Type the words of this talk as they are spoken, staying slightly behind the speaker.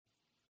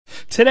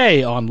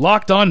Today on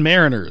Locked On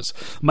Mariners,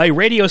 my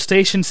radio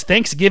station's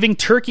Thanksgiving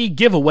turkey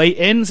giveaway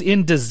ends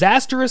in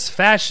disastrous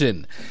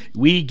fashion.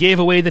 We gave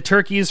away the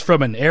turkeys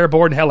from an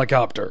airborne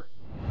helicopter.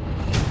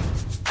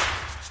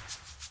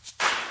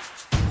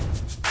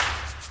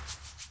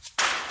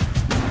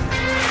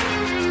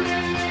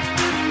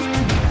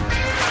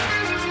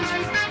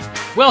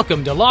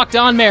 Welcome to Locked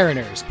On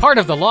Mariners, part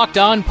of the Locked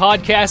On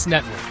Podcast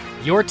Network.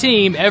 Your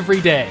team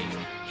every day.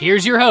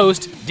 Here's your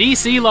host,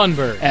 DC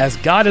Lundberg. As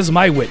God is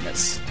my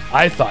witness,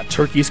 I thought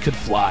turkeys could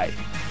fly.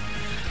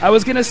 I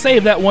was going to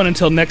save that one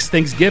until next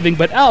Thanksgiving,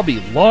 but I'll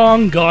be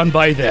long gone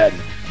by then.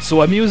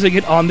 So I'm using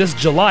it on this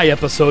July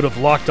episode of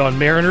Locked On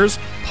Mariners,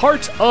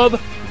 part of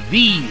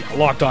the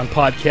Locked On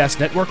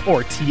Podcast Network,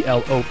 or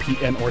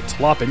TLOPN, or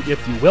TLOPN,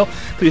 if you will.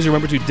 Please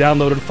remember to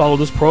download and follow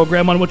this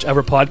program on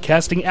whichever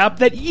podcasting app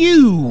that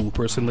you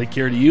personally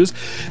care to use.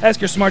 Ask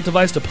your smart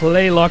device to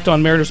play Locked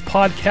On Mariners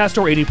podcast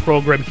or any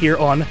program here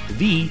on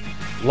the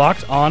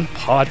Locked On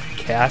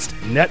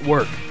Podcast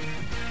Network.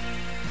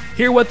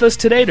 Here with us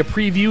today to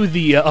preview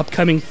the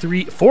upcoming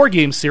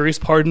 4-game series,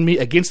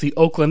 against the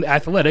Oakland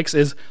Athletics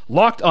is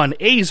Locked On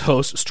A's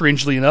host,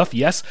 strangely enough,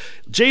 yes,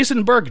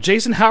 Jason Burke.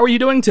 Jason, how are you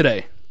doing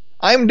today?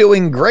 I'm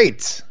doing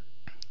great.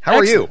 How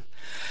are you?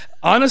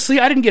 Honestly,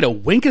 I didn't get a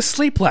wink of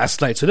sleep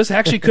last night, so this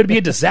actually could be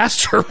a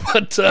disaster,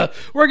 but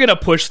we're going to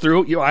push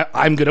through.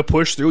 I'm going to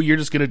push through. You're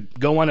just going to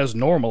go on as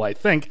normal, I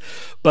think.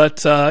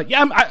 But,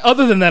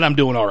 other than that, I'm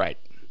doing all right.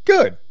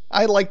 Good.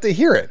 I'd like to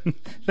hear it.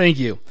 Thank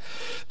you.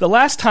 The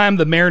last time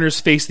the Mariners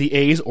faced the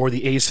A's, or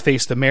the A's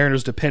faced the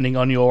Mariners, depending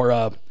on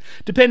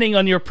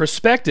your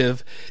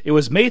perspective, it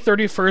was May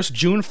 31st,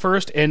 June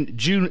 1st, and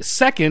June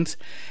 2nd,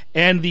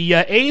 and the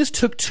A's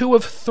took 2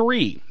 of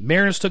 3.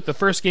 Mariners took the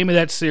first game of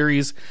that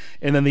series,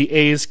 and then the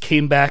A's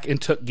came back and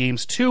took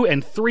games 2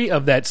 and 3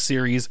 of that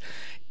series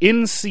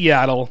in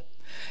Seattle.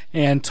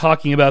 And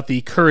talking about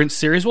the current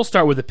series, we'll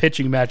start with the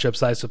pitching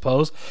matchups, I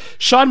suppose.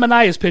 Sean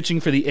Manaea is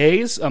pitching for the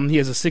A's. He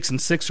has a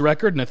 6-6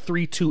 record and a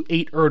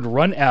 3.28 earned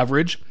run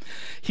average.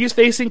 He's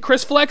facing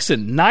Chris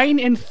Flexen,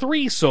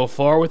 9-3 so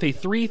far with a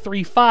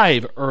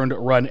 3.35 earned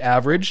run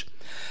average.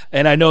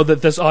 And I know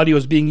that this audio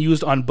is being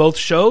used on both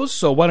shows,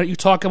 so why don't you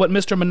talk about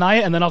Mr.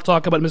 Manaea, and then I'll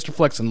talk about Mr.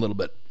 Flexen a little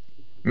bit.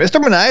 Mr.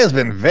 Manaea has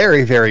been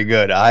very, very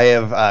good. I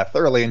have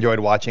thoroughly enjoyed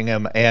watching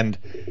him, and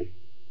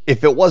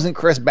if it wasn't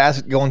Chris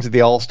Bassitt going to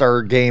the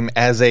All-Star game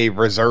as a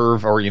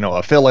reserve or,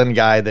 a fill-in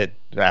guy that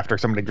after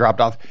somebody dropped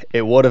off,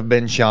 it would have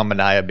been Sean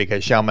Manaea,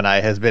 because Sean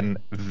Manaea has been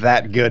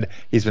that good.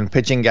 He's been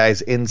pitching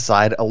guys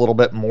inside a little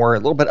bit more, a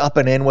little bit up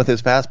and in with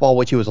his fastball,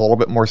 which he was a little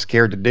bit more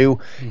scared to do.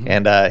 Mm-hmm.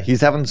 And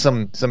he's having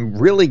some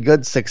really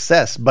good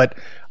success. But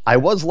I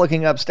was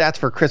looking up stats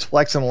for Chris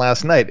Flexen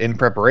last night in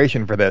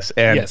preparation for this.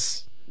 And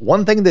yes,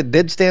 one thing that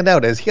did stand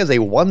out is he has a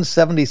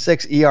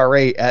 1.76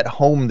 ERA at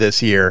home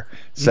this year.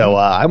 So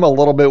I'm a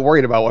little bit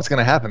worried about what's going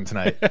to happen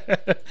tonight.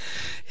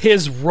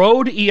 His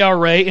road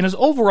ERA and his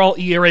overall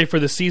ERA for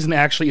the season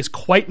actually is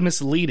quite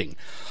misleading.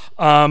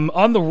 On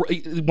the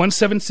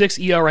 1.76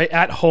 ERA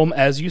at home,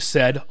 as you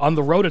said, on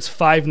the road it's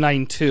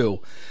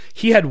 5.92.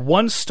 He had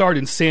one start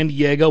in San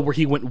Diego where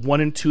he went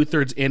 1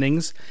 2/3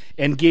 innings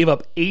and gave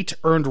up 8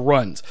 earned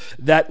runs.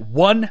 That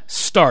one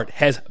start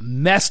has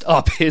messed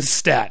up his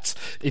stats.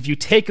 If you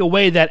take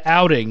away that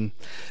outing,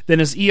 then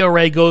his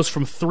ERA goes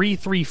from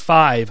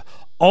 3.35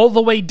 all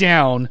the way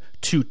down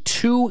to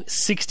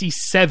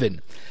 2.67.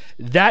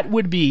 That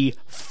would be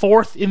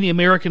 4th in the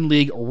American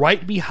League,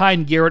 right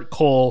behind Garrett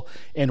Cole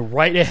and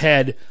right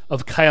ahead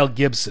of Kyle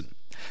Gibson.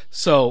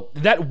 So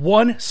that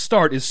one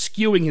start is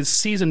skewing his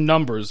season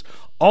numbers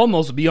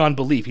almost beyond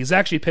belief. He's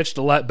actually pitched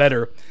a lot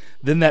better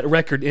than that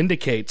record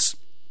indicates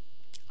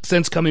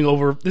since coming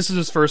over. This is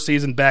his first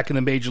season back in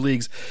the major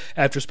leagues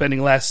after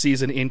spending last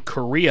season in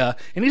Korea,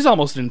 and he's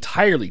almost an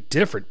entirely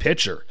different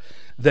pitcher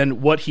than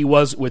what he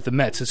was with the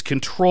Mets. His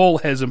control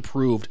has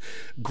improved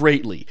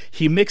greatly.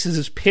 He mixes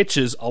his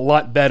pitches a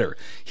lot better.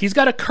 He's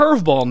got a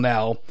curveball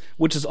now,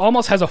 which is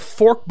almost has a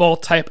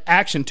forkball type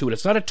action to it.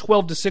 It's not a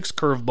 12-6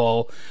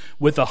 curveball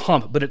with a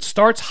hump, but it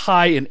starts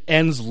high and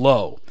ends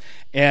low.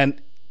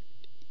 And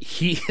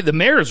the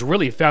Mariners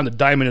really found a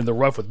diamond in the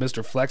rough with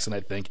Mr. Flexen, I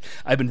think.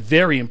 I've been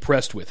very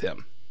impressed with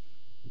him.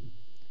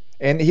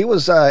 And he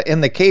was in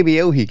the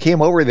KBO. He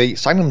came over. They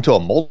signed him to a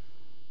multi.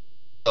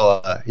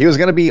 He was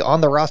going to be on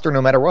the roster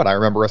no matter what. I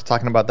remember us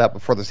talking about that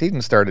before the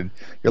season started.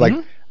 You're like,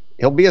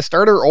 he'll be a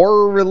starter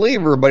or a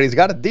reliever, but he's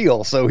got a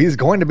deal, so he's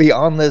going to be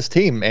on this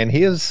team, and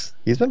he's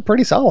been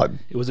pretty solid.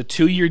 It was a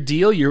 2-year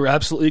deal. You're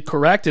absolutely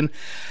correct. And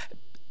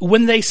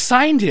when they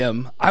signed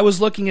him, I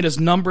was looking at his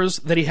numbers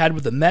that he had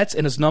with the Mets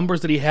and his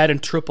numbers that he had in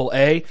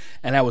AAA,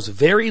 and I was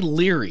very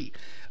leery.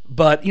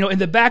 But, in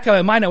the back of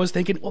my mind, I was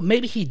thinking, well,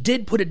 maybe he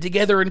did put it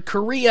together in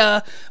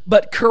Korea,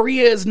 but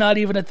Korea is not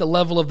even at the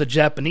level of the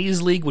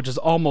Japanese league, which is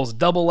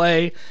almost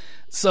AA.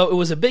 So it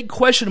was a big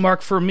question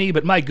mark for me,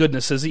 but my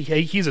goodness,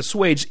 he's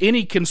assuaged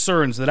any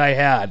concerns that I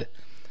had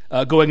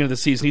going into the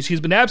season. He's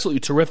been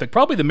absolutely terrific,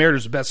 probably the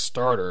Mariners' best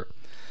starter.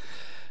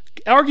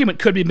 Argument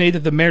could be made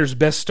that the Mariners'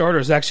 best starter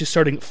is actually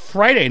starting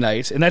Friday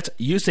night, and that's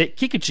Yusei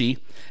Kikuchi,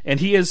 and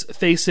he is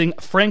facing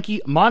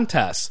Frankie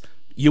Montas.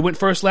 You went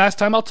first last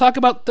time. I'll talk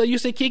about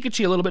Yusei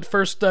Kikuchi a little bit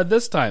first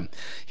this time.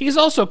 He's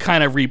also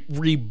kind of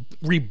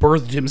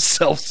rebirthed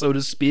himself, so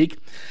to speak,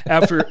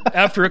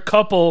 after a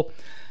couple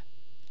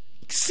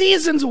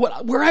seasons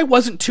where I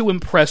wasn't too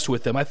impressed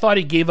with him. I thought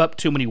he gave up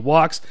too many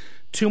walks,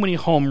 too many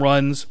home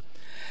runs.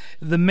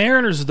 The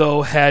Mariners,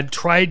 though, had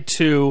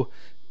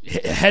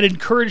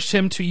encouraged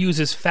him to use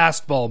his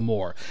fastball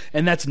more,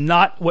 and that's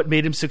not what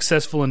made him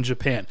successful in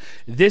Japan.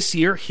 This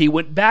year, he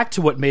went back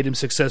to what made him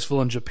successful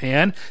in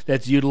Japan.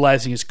 That's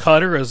utilizing his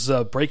cutter, his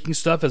breaking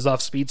stuff, his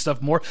off-speed stuff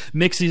more,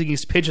 mixing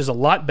his pitches a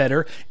lot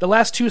better. The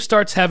last two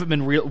starts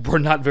were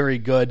not very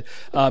good.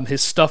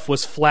 His stuff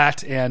was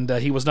flat, and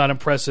he was not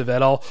impressive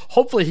at all.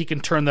 Hopefully, he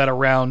can turn that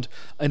around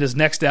in his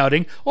next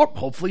outing, or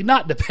hopefully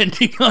not,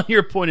 depending on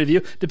your point of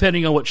view,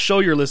 depending on what show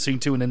you're listening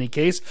to in any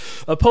case.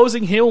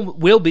 Opposing him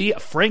will be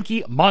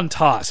Frankie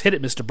Montas. Hit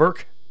it, Mr.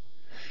 Burke.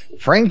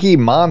 Frankie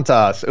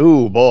Montas.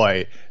 Ooh,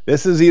 boy.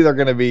 This is either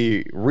going to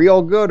be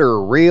real good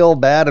or real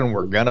bad, and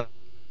we're going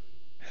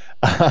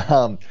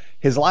to...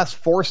 his last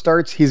 4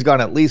 starts, he's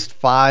gone at least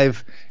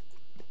 5.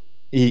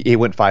 He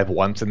went 5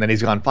 once, and then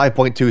he's gone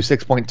 5.2,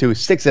 6.2,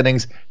 6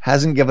 innings.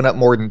 Hasn't given up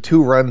more than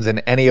 2 runs in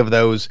any of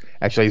those.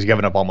 Actually, he's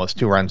given up almost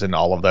 2 runs in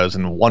all of those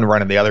and 1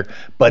 run in the other.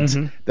 But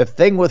the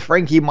thing with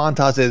Frankie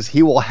Montas is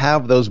he will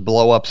have those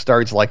blow-up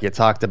starts like you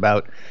talked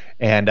about.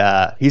 And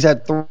he's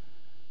had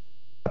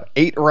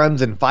 8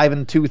 runs in 5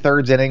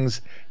 2/3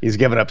 innings. He's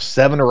given up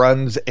 7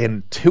 runs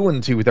in 2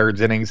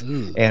 2/3 innings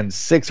and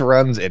 6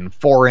 runs in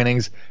 4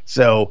 innings.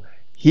 So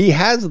he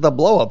has the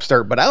blow-up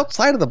start, but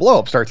outside of the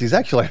blow-up starts, he's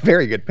actually a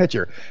very good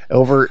pitcher.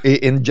 Over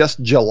in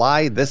just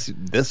July, this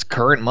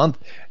current month,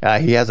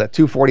 he has a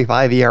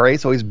 2.45 ERA,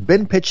 so he's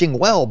been pitching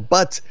well,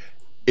 but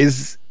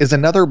is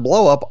another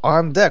blow-up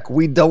on deck?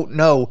 We don't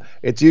know.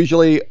 It's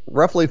usually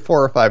roughly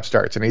 4 or 5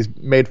 starts, and he's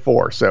made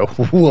 4, so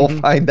we'll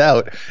find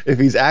out if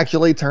he's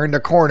actually turned a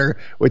corner,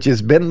 which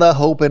has been the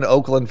hope in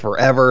Oakland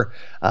forever.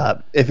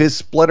 If his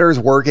splitter's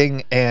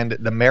working and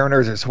the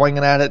Mariners are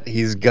swinging at it,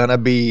 he's going to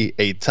be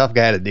a tough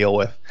guy to deal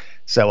with.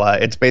 So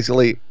it's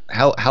basically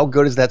how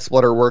good is that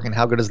splitter work, and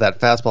how good is that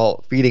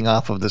fastball feeding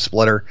off of the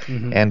splitter,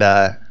 and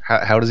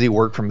how does he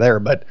work from there?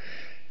 But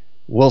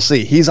we'll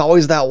see. He's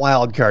always that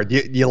wild card.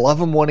 You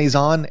love him when he's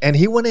on, and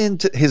he went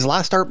into his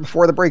last start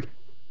before the break.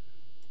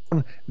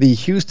 The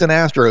Houston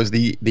Astros,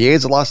 the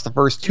A's lost the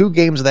first 2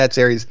 games of that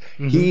series.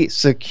 He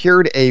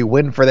secured a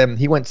win for them.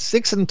 He went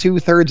 6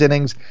 2/3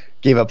 innings,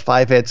 gave up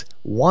 5 hits,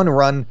 1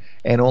 run,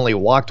 and only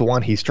walked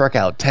 1. He struck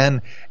out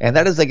 10, and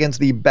that is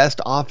against the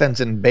best offense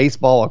in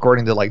baseball,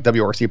 according to like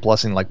WRC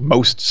Plus and like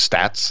most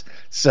stats.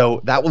 So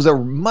that was a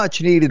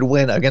much needed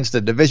win against a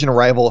division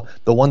rival,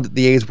 the one that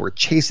the A's were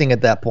chasing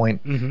at that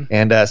point.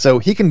 And so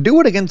he can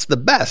do it against the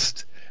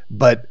best,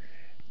 but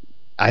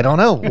I don't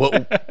know. Well,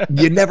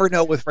 you never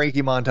know with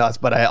Frankie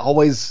Montas, but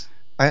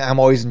I'm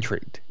always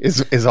intrigued,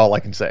 is all I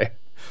can say.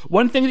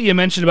 One thing that you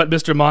mentioned about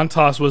Mr.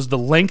 Montas was the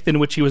length in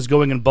which he was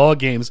going in ball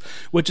games,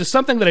 which is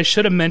something that I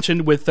should have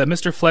mentioned with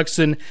Mr.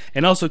 Flexen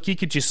and also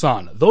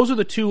Kikuchi-san. Those are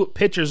the 2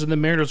 pitchers in the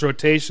Mariners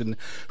rotation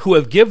who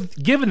have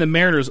given the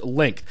Mariners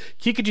length.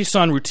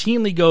 Kikuchi-san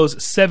routinely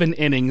goes 7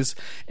 innings,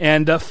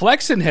 and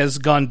Flexen has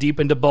gone deep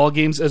into ball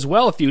games as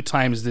well a few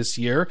times this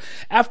year,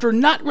 after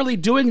not really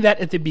doing that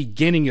at the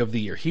beginning of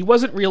the year. He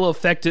wasn't real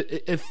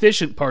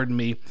efficient,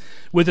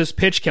 with his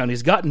pitch count.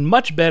 He's gotten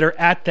much better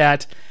at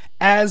that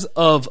as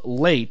of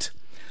late.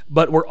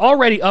 But we're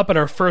already up at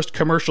our first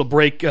commercial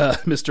break,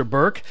 Mr.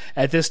 Burke.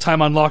 At this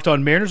time on Locked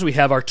On Mariners, we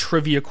have our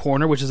Trivia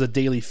Corner, which is a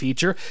daily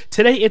feature.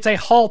 Today, it's a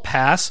Hall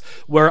Pass,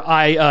 where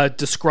I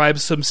describe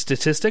some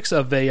statistics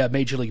of a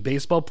Major League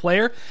Baseball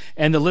player,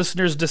 and the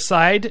listeners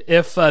decide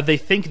if they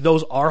think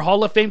those are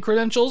Hall of Fame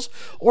credentials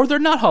or they're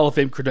not Hall of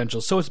Fame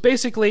credentials. So it's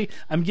basically,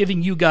 I'm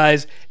giving you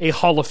guys a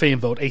Hall of Fame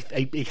vote,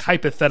 a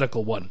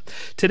hypothetical one.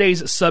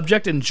 Today's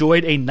subject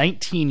enjoyed a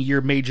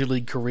 19-year Major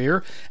League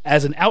career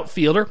as an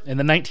outfielder in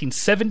the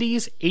 1970s,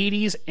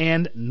 80s,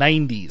 and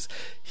 90s.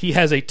 He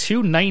has a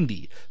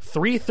 290,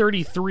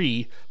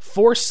 333,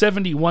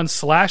 471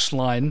 slash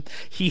line.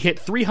 He hit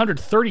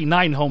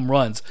 339 home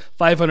runs,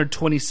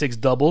 526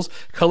 doubles,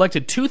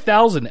 collected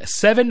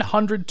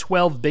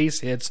 2,712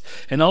 base hits,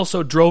 and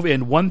also drove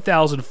in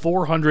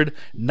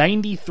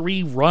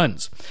 1,493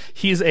 runs.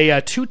 He is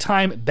a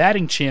 2-time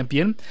batting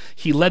champion.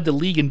 He led the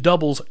league in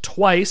doubles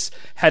twice,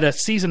 had a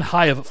season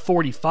high of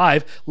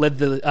 45,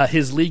 led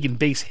his league in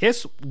base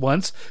hits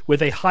once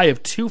with a high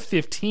of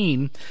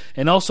 215,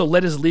 and also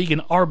led his league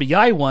in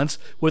RBI once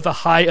with a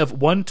high of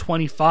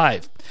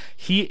 125.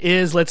 He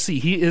is a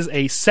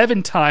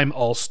 7-time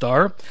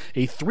All-Star,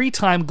 a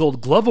 3-time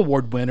Gold Glove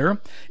Award winner,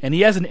 and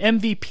he has an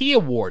MVP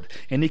award,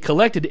 and he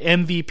collected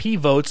MVP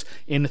votes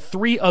in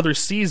 3 other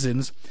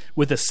seasons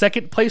with a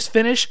 2nd-place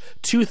finish,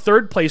 2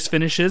 third-place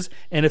finishes,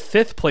 and a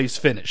 5th-place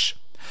finish.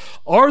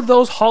 Are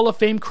those Hall of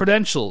Fame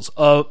credentials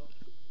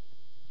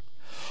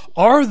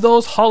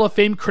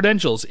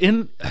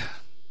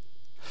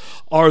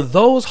Are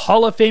those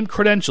Hall of Fame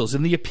credentials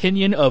in the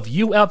opinion of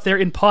you out there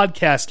in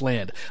podcast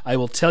land? I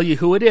will tell you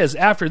who it is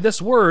after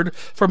this word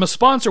from a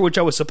sponsor which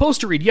I was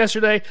supposed to read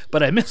yesterday,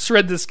 but I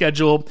misread the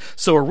schedule,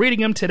 so we're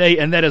reading him today,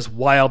 and that is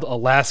Wild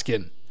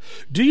Alaskan.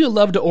 Do you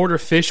love to order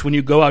fish when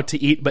you go out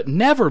to eat but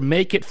never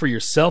make it for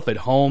yourself at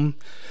home?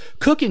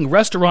 Cooking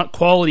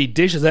restaurant-quality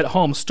dishes at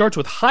home starts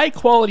with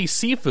high-quality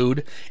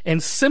seafood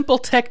and simple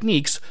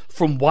techniques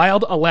from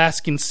Wild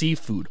Alaskan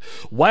Seafood.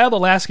 Wild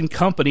Alaskan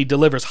Company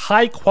delivers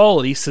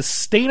high-quality,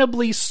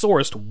 sustainably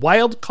sourced,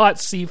 wild-caught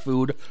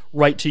seafood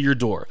right to your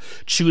door.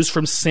 Choose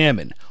from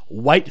salmon,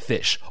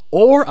 whitefish,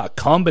 or a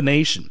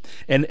combination.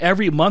 And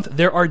every month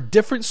there are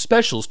different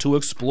specials to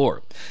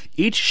explore.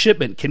 Each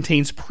shipment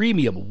contains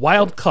premium,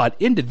 wild-caught,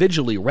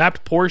 individually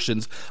wrapped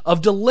portions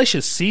of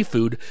delicious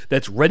seafood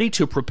that's ready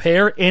to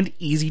prepare and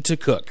easy to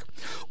cook.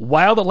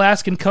 Wild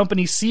Alaskan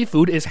Company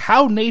seafood is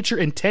how nature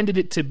intended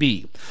it to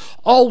be.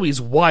 Always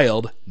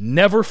wild,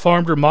 never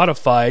farmed or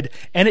modified,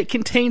 and it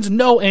contains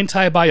no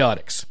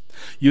antibiotics.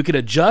 You can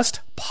adjust,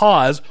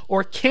 pause,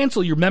 or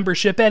cancel your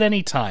membership at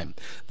any time.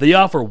 They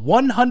offer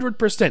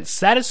 100%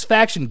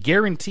 satisfaction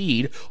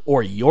guaranteed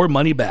or your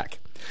money back.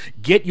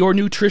 Get your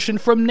nutrition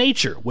from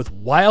nature with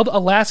Wild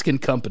Alaskan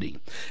Company.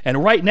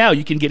 And right now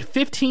you can get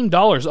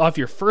 $15 off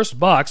your first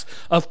box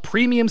of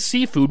premium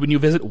seafood when you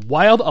visit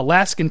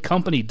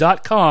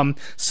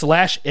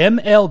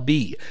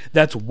wildalaskancompany.com/MLB.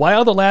 That's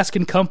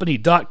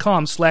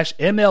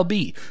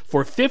wildalaskancompany.com/MLB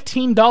for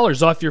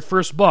 $15 off your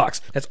first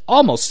box. That's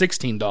almost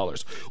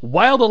 $16.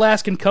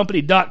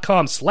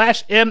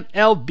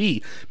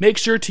 wildalaskancompany.com/MLB. Make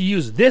sure to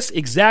use this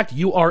exact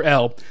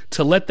URL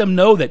to let them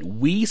know that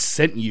we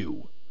sent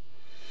you.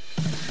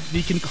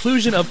 The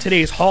conclusion of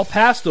today's Hall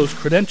Pass, those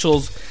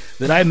credentials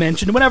that I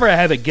mentioned. Whenever I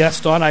have a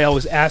guest on, I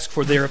always ask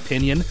for their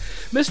opinion.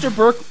 Mr.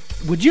 Burke,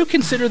 would you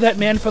consider that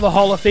man for the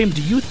Hall of Fame?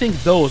 Do you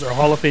think those are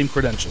Hall of Fame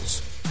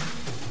credentials?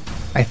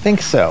 I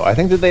think so. I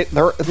think that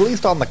they're at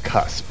least on the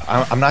cusp.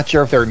 I'm not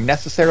sure if they're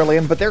necessarily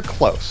in, but they're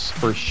close,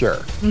 for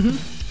sure. Mm-hmm.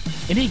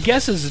 Any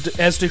guesses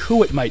as to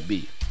who it might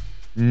be?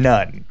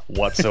 None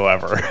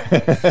whatsoever.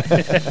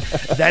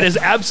 That is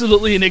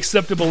absolutely an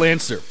acceptable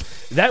answer.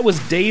 That was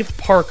Dave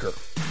Parker.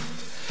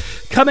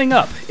 Coming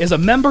up, is a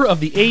member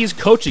of the A's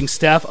coaching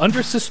staff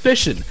under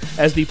suspicion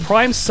as the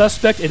prime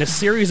suspect in a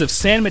series of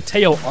San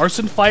Mateo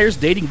arson fires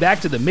dating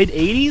back to the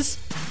mid-'80s?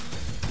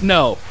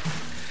 No.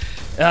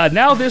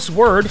 Now this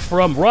word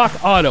from Rock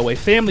Auto, a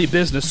family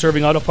business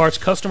serving auto parts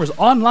customers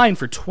online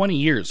for 20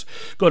 years.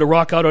 Go to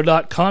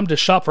rockauto.com to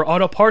shop for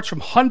auto parts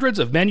from hundreds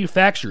of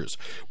manufacturers.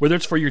 Whether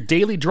it's for your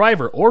daily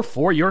driver or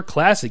for your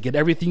classic, get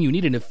everything you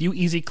need in a few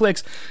easy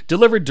clicks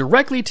delivered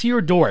directly to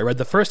your door. I read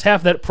the first half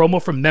of that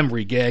promo from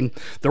memory, gang.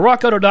 The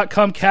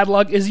rockauto.com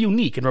catalog is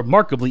unique and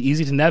remarkably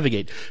easy to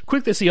navigate.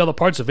 Quick to see all the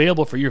parts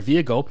available for your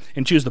vehicle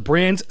and choose the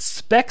brands,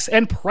 specs,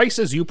 and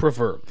prices you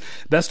prefer.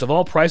 Best of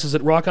all, prices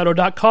at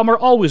rockauto.com are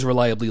always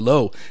reliable.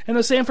 Low, and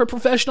the same for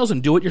professionals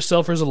and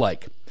do-it-yourselfers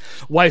alike.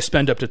 Why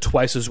spend up to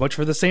twice as much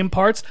for the same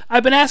parts?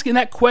 I've been asking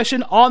that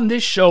question on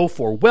this show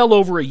for well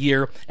over a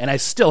year, and I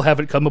still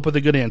haven't come up with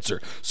a good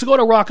answer. So go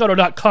to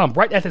rockauto.com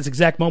right at this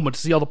exact moment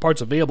to see all the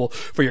parts available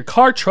for your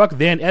car, truck,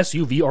 van,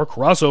 SUV, or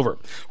crossover.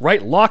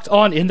 Right locked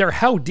on in their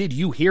How Did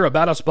You Hear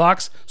About Us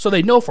box so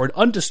they know for an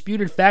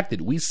undisputed fact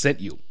that we sent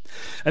you.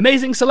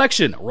 Amazing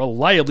selection,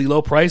 reliably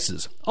low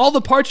prices, all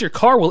the parts your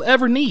car will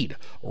ever need.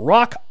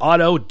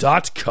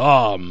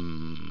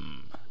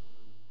 RockAuto.com.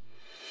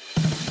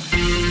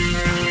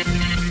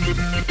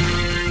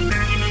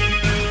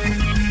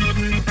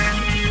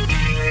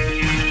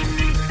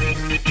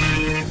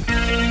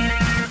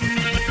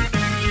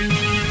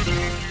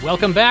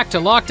 Welcome back to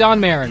Locked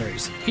On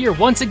Mariners. Here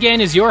once again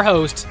is your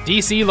host,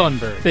 DC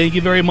Lundberg. Thank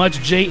you very much,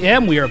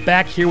 JM. We are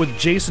back here with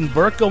Jason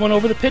Burke going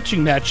over the pitching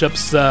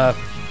matchups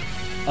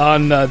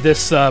on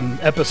this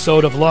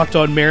episode of Locked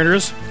On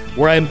Mariners,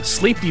 where I'm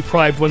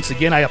sleep-deprived once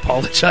again. I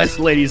apologize,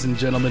 ladies and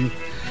gentlemen.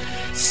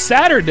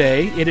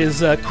 Saturday, it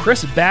is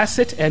Chris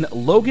Bassitt and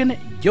Logan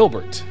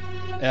Gilbert.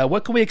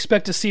 What can we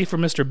expect to see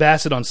from Mr.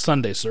 Bassitt on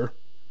Sunday, sir?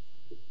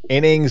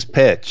 Innings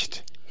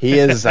pitched. He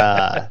is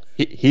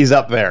he's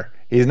up there.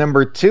 He's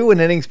number 2 in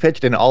innings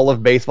pitched in all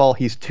of baseball.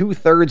 He's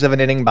 2/3 of an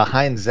inning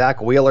behind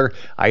Zach Wheeler.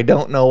 I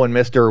don't know when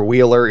Mr.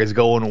 Wheeler is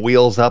going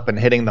wheels up and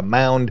hitting the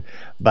mound,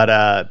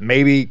 but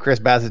maybe Chris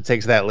Bassitt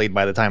takes that lead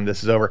by the time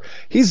this is over.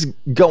 He's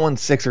going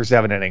 6 or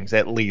 7 innings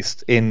at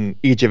least in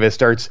each of his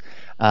starts.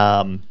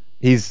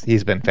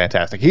 He's been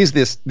fantastic. He's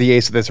the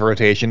ace of this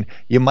rotation.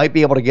 You might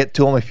be able to get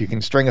to him if you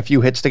can string a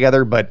few hits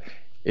together, but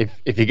if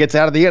he gets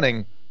out of the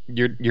inning,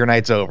 your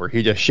night's over.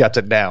 He just shuts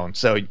it down.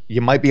 So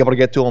you might be able to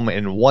get to him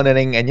in one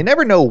inning, and you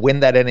never know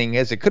when that inning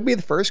is. It could be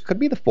the first, could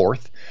be the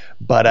fourth,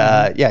 but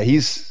yeah,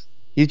 he's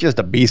just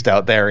a beast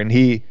out there, and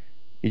he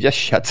just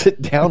shuts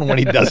it down when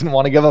he doesn't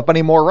want to give up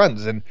any more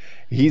runs, and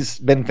he's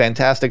been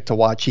fantastic to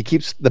watch. He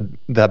keeps the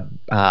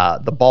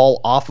ball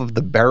off of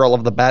the barrel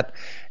of the bat,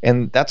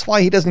 and that's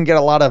why he doesn't get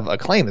a lot of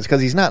acclaim. Is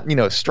because he's not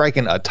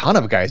striking a ton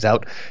of guys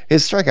out.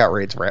 His strikeout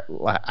rate's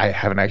I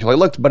haven't actually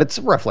looked, but it's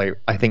roughly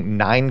I think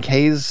 9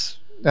 Ks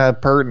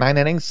per 9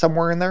 innings,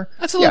 somewhere in there.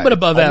 That's a little bit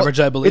above average,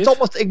 I believe. It's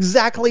almost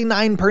exactly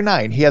 9 per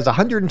 9. He has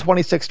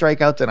 126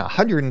 strikeouts and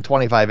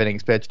 125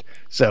 innings pitched,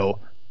 so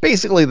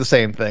basically the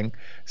same thing.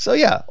 So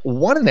yeah,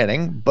 1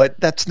 inning, but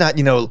that's not,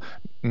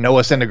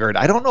 Noah Syndergaard.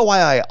 I don't know why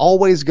I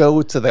always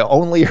go to the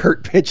only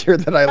hurt pitcher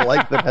that I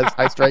like that has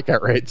high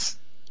strikeout rates.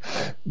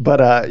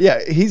 But yeah,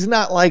 he's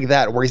not like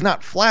that, where he's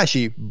not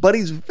flashy, but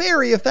he's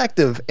very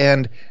effective.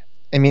 And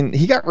I mean,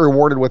 he got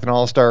rewarded with an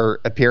all-star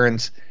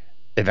appearance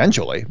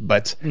eventually,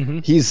 but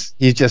he's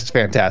just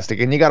fantastic.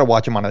 And you got to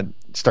watch him on a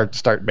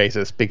start-to-start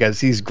basis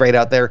because he's great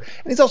out there.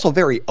 And he's also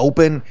very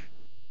open,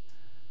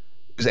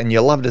 and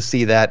you love to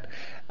see that.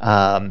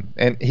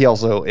 And he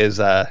also is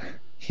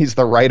he's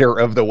the rider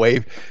of the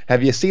wave.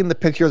 Have you seen the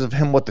pictures of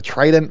him with the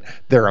trident?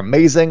 They're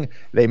amazing.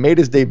 They made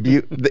his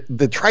debut.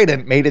 The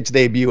trident made its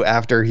debut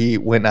after he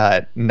went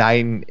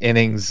 9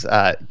 innings,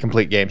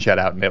 complete game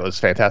shutout, and it was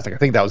fantastic. I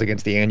think that was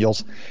against the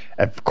Angels.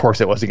 Of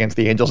course, it was against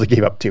the Angels. He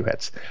gave up 2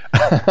 hits.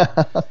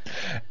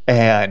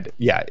 And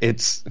yeah,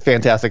 it's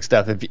fantastic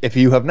stuff. If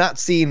you have not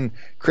seen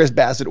Chris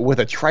Bassitt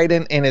with a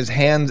trident in his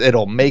hands,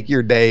 it'll make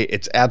your day.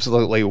 It's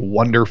absolutely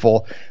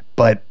wonderful.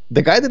 But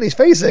the guy that he's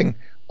facing,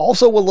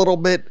 also a little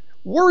bit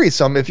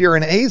worrisome if you're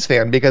an A's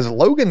fan, because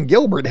Logan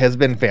Gilbert has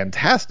been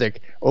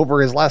fantastic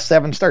over his last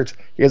 7 starts.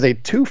 He has a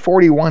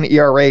 2.41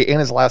 ERA in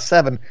his last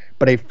 7,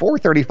 but a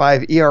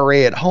 4.35 ERA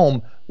at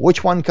home.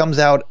 Which one comes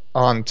out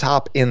on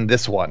top in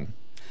this one?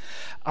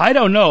 I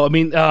don't know. I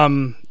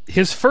mean,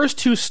 his first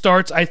 2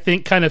 starts, I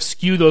think, kind of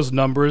skew those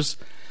numbers,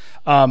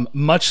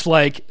 much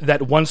like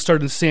that 1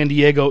 start in San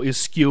Diego is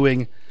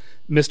skewing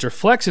Mr.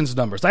 Flexen's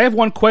numbers. I have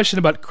one question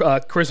about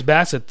Chris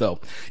Bassitt, though.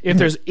 If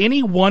there's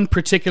any one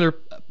particular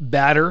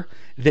batter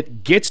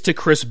that gets to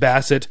Chris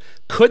Bassitt,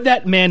 could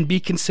that man be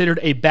considered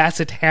a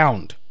Bassitt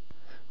hound?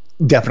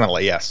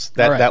 Definitely, yes.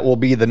 That will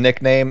be the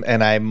nickname,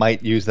 and I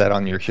might use that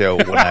on your show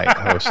when I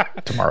host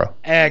tomorrow.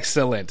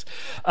 Excellent.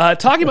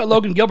 Talking about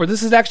Logan Gilbert,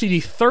 this is actually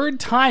the 3rd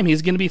time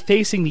he's going to be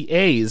facing the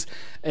A's,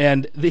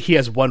 and he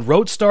has 1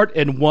 road start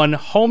and 1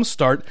 home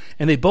start,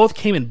 and they both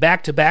came in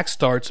back-to-back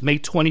starts, May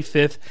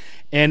 25th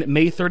and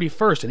May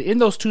 31st. And in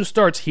those 2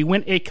 starts, he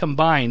went a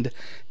combined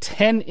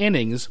 10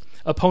 innings,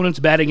 opponent's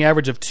batting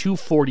average of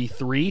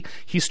 243.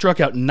 He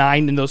struck out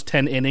 9 in those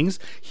 10 innings.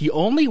 He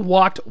only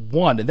walked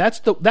 1, and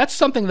that's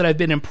something that I've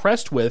been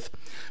impressed with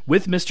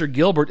Mr.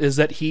 Gilbert, is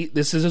that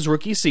this is his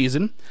rookie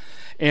season,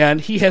 and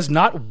he has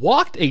not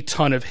walked a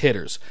ton of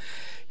hitters.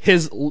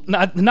 His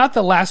not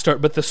the last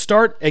start, but the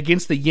start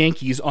against the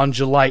Yankees on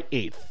July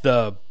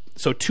 8th.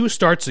 So 2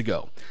 starts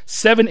ago,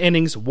 7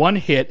 innings, 1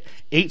 hit,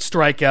 8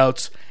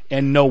 strikeouts,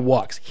 and no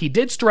walks. He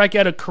did strike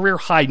out a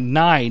career-high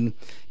 9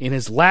 in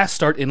his last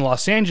start in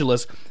Los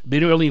Angeles,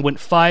 but he only went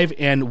 5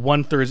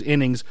 1/3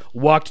 innings,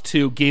 walked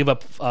 2, gave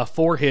up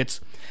 4 hits,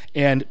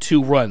 and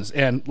 2 runs.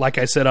 And like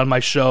I said on my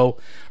show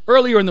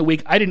earlier in the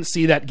week, I didn't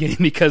see that game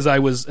because I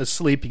was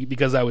asleep,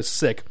 because I was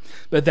sick.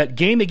 But that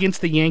game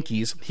against the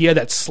Yankees, he had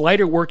that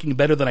slider working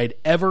better than I'd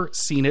ever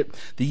seen it.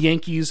 The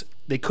Yankees,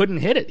 they couldn't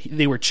hit it.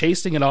 They were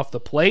chasing it off the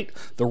plate.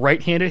 The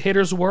right-handed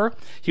hitters were.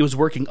 He was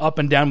working up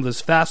and down with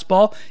his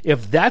fastball.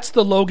 If that's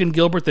the Logan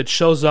Gilbert that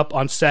shows up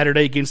on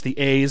Saturday against the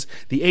A's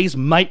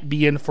might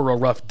be in for a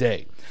rough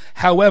day.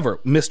 However,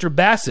 Mr.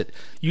 Bassitt,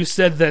 you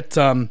said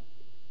that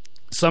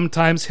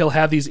sometimes he'll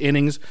have these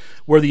innings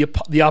where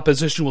the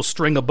opposition will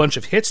string a bunch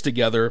of hits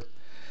together.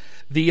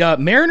 The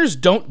Mariners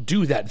don't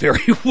do that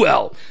very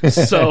well.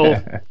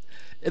 So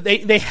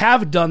they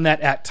have done that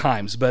at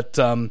times, but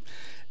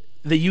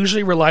they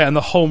usually rely on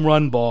the home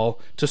run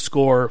ball to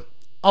score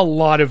a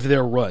lot of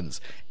their runs.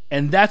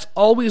 And that's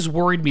always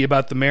worried me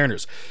about the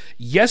Mariners.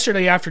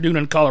 Yesterday afternoon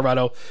in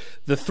Colorado,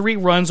 the 3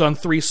 runs on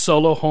 3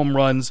 solo home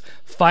runs,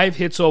 5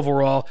 hits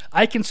overall,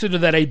 I consider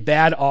that a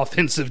bad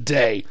offensive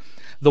day.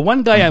 The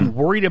one guy I'm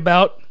worried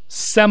about,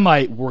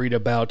 semi-worried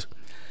about,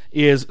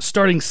 is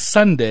starting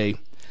Sunday,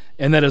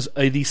 and that is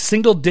the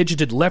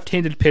single-digited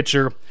left-handed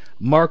pitcher,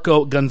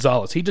 Marco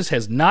Gonzalez. He just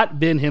has not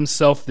been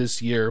himself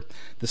this year.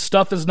 The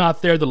stuff is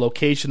not there. The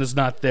location is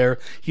not there.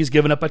 He's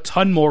given up a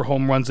ton more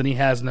home runs than he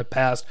has in the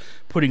past,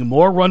 putting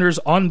more runners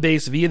on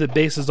base via the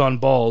bases on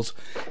balls.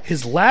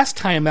 His last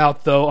time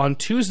out, though, on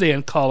Tuesday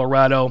in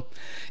Colorado,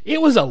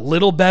 it was a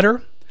little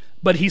better,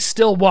 but he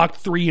still walked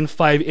 3 in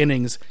 5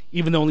 innings,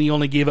 even though he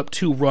only gave up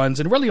 2 runs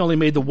and really only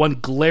made the one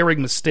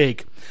glaring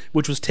mistake,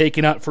 which was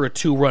taken out for a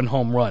 2-run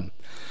home run.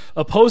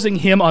 Opposing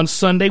him on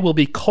Sunday will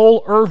be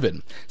Cole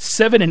Irvin,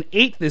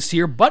 7-8 this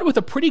year, but with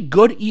a pretty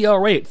good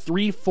ERA at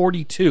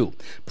 3.42.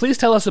 Please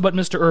tell us about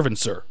Mr. Irvin,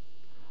 sir.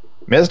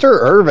 Mr.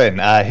 Irvin,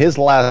 his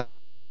last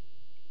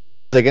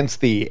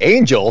against the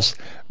Angels,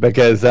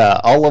 because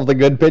all of the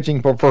good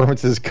pitching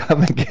performances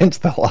come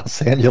against the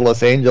Los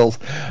Angeles Angels.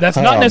 That's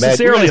not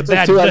necessarily a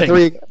bad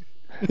thing.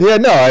 Yeah,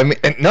 no, I mean,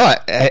 no,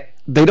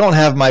 they don't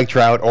have Mike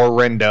Trout or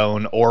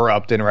Rendon or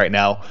Upton right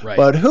now, right.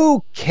 But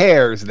who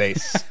cares? They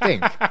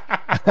stink.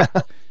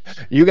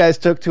 You guys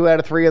took 2 out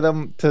of 3 of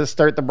them to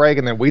start the break,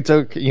 and then we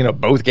took,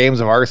 both games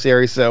of our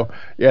series. So,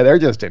 yeah, they're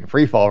just in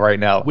free fall right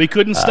now. We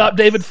couldn't stop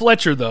David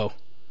Fletcher, though.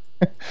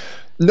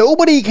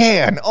 Nobody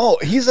can. Oh,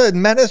 he's a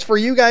menace for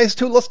you guys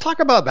too. Let's talk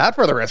about that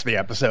for the rest of the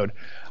episode.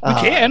 We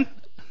can.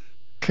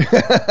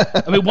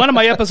 I mean, one of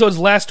my episodes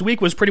last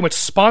week was pretty much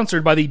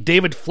sponsored by the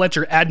David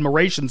Fletcher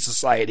Admiration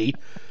Society.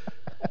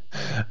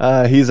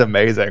 He's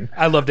amazing.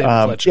 I love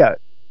David Fletcher. Yeah,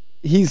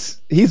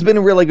 he's been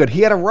really good.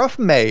 He had a rough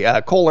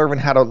May. Cole Irvin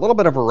had a little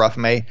bit of a rough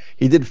May.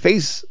 He did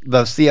face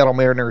the Seattle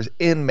Mariners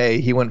in May.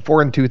 He went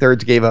 4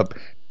 2/3, gave up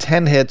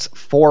 10 hits,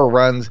 4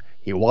 runs.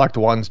 He walked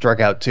 1, struck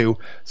out 2.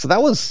 So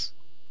that was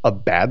a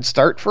bad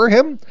start for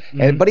him.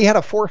 But he had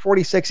a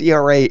 4.46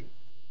 ERA.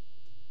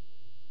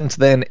 Since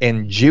then,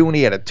 in June,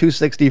 he had a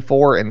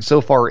 2.64, and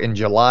so far in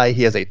July,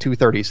 he has a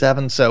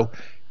 2.37. So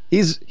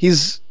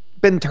he's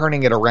been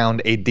turning it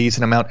around a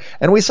decent amount.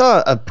 And we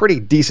saw a pretty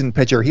decent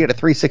pitcher. He had a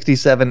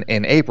 3.67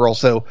 in April.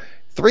 So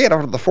 3 out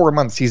of the 4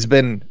 months, he's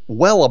been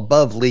well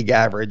above league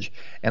average.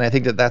 And I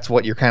think that's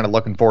what you're kind of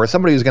looking for.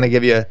 Somebody who's going to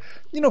give you,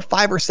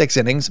 5 or 6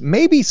 innings,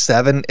 maybe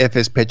 7 if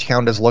his pitch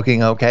count is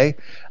looking okay.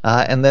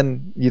 And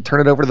then you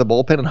turn it over to the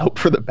bullpen and hope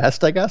for the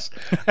best, I guess.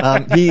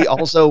 He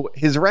also,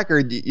 his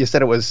record, you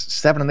said it was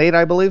 7-8,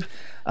 I believe.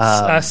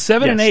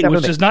 7-8,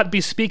 which does not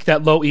bespeak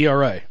that low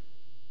ERA.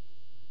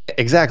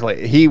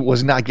 Exactly. He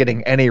was not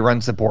getting any run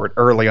support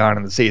early on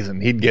in the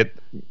season. He'd get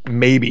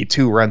maybe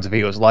 2 runs if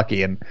he was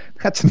lucky, and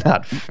that's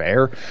not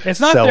fair. It's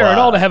not fair at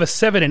all to have a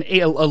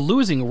 7-8, a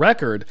losing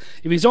record.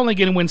 If he's only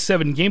going to win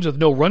 7 games with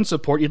no run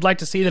support, you'd like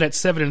to see that at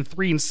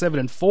 7-3 and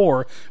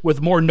 7-4 with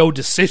more no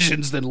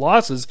decisions than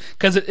losses,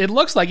 because it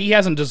looks like he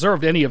hasn't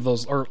deserved any of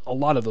those or a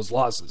lot of those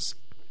losses.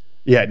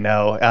 Yeah,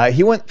 no.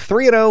 He went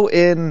 3-0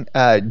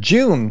 in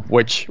June,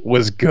 which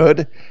was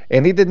good,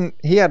 and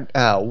he had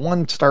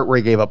 1 start where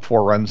he gave up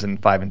 4 runs in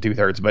 5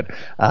 2/3, but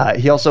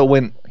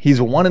he's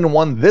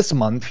 1-1 this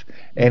month,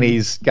 and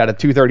he's got a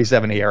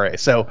 2.37 ERA.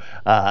 So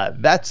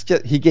that's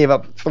just, he gave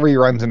up 3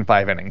 runs in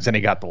 5 innings, and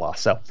he got the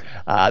loss. So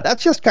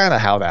that's just kind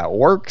of how that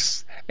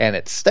works. And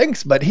it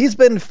stinks, but he's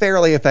been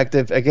fairly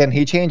effective. Again,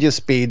 he changes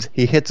speeds.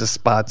 He hits his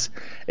spots.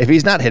 If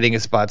he's not hitting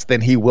his spots,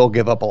 then he will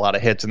give up a lot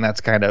of hits, and that's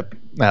kind of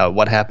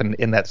what happened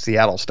in that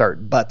Seattle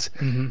start. But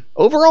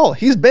overall,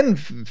 he's been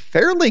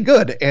fairly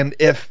good. And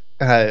if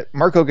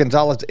Marco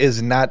Gonzalez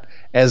is not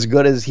as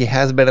good as he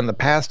has been in the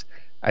past,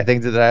 I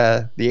think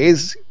that the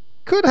A's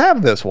could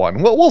have this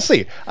one. Well, we'll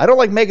see. I don't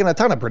like making a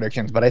ton of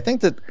predictions, but I think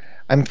that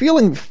I'm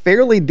feeling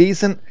fairly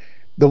decent.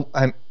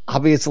 I'm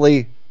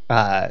obviously...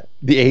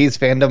 the A's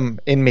fandom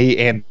in me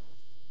and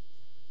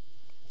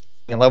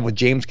in love with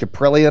James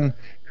Caprillion,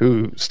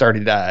 who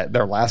started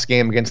their last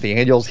game against the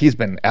Angels. He's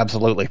been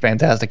absolutely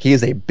fantastic. He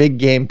is a big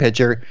game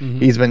pitcher.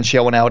 He's been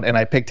showing out, and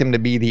I picked him to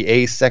be the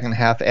A's second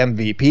half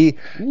MVP.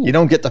 Ooh. You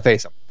don't get to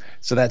face him,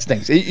 so that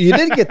stinks. You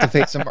did get to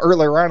face him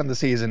earlier on in the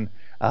season.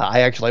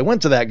 I actually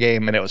went to that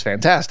game, and it was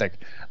fantastic.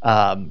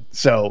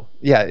 So,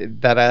 yeah,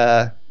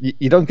 that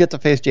you don't get to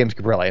face James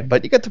Caprillion,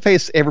 but you get to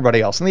face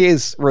everybody else. And the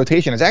A's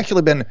rotation has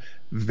actually been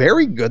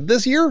very good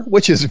this year,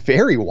 which is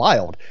very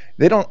wild.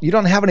 You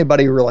don't have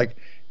anybody who are like,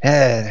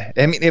 I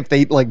mean, if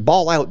they like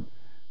ball out,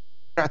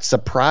 you're not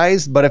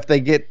surprised, but if they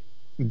get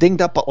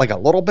dinged up like a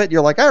little bit,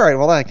 you're like, all right,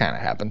 well, that kind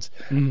of happens.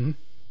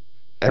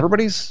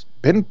 Everybody's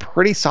been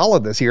pretty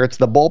solid this year. It's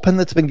the bullpen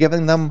that's been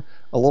giving them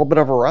a little bit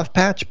of a rough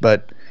patch,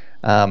 but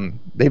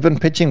they've been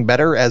pitching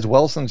better as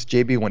well since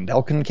J.B.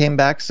 Wendelken came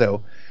back,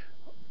 so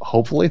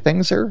hopefully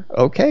things are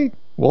okay.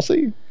 We'll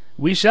see.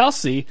 We shall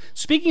see.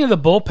 Speaking of the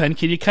bullpen,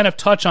 can you kind of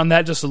touch on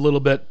that just a little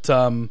bit,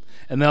 and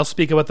then I'll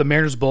speak about the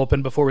Mariners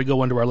bullpen before we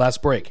go into our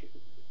last break.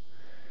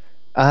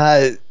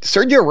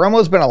 Sergio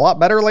Romo's been a lot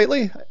better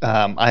lately.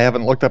 I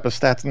haven't looked up his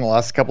stats in the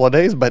last couple of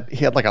days, but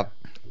he had like a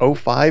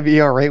 0.5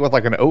 ERA with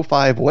like an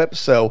 0.5 whip,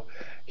 so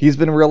he's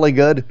been really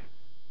good.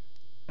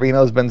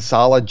 Reno's been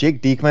solid.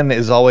 Jake Diekman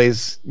is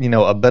always,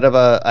 a bit of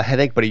a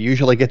headache, but he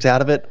usually gets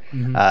out of it.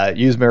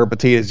 Yusmeiro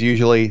Petit is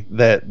usually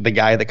the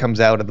guy that comes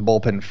out of the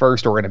bullpen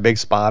first or in a big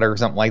spot or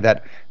something like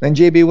that. Then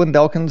J.B.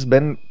 Wendelken's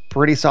been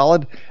pretty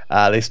solid.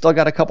 They still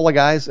got a couple of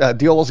guys.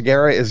 Diolis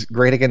Guerra is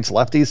great against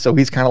lefties, so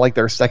he's kind of like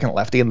their second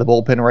lefty in the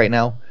bullpen right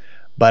now.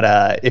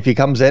 But if he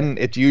comes in,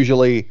 it's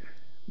usually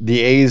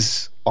the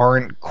A's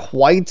aren't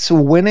quite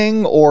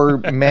winning or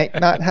may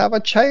not have a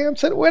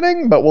chance at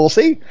winning, but we'll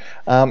see.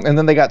 And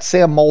then they got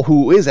Sam Moll,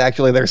 who is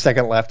actually their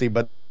second lefty,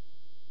 but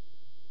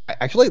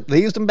actually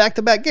they used him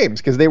back-to-back games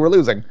because they were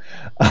losing.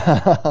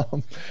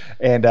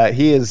 And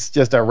he is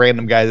just a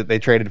random guy that they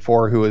traded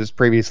for who was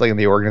previously in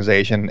the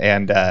organization.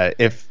 And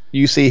if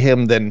you see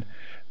him, then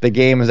the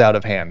game is out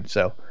of hand.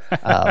 So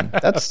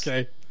that's,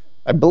 okay.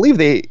 I believe,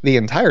 the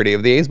entirety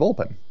of the A's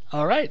bullpen.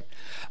 All right.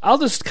 I'll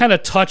just kind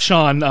of touch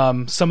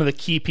on some of the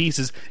key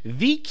pieces.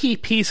 The key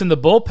piece in the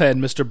bullpen,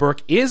 Mr.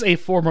 Burke, is a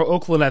former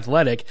Oakland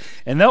Athletic,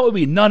 and that would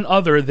be none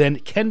other than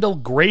Kendall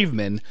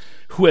Graveman,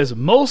 who has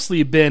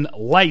mostly been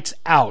lights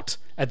out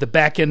at the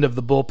back end of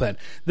the bullpen.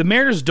 The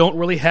Mariners don't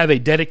really have a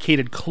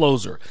dedicated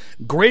closer.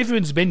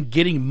 Graveman's been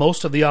getting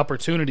most of the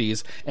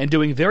opportunities and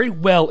doing very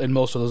well in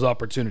most of those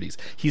opportunities.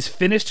 He's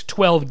finished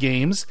 12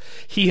 games.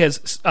 He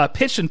has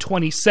pitched in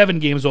 27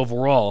 games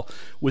overall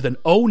with an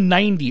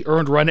 .090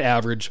 earned run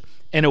average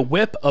and a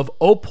whip of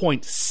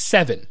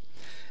 0.7.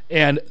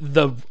 And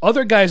the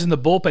other guys in the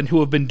bullpen who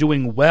have been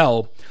doing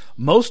well,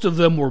 most of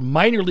them were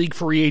minor league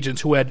free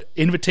agents who had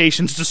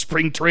invitations to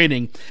spring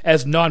training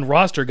as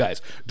non-roster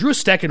guys. Drew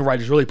Steckenrider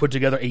has really put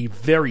together a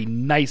very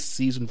nice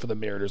season for the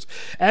Mariners,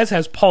 as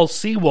has Paul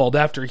Sewald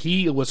after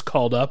he was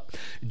called up.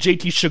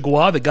 JT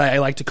Chigua, the guy I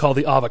like to call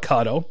the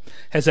avocado,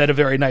 has had a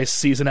very nice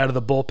season out of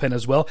the bullpen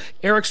as well.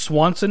 Eric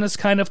Swanson has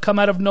kind of come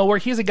out of nowhere.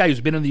 He's a guy who's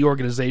been in the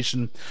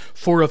organization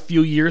for a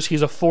few years.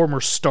 He's a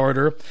former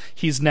starter.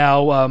 He's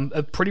now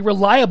a pretty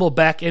reliable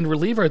back-end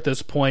reliever at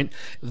this point.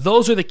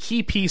 Those are the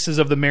key pieces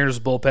of the Mariners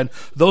bullpen.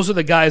 Those are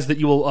the guys that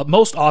you will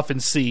most often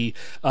see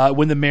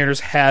when the Mariners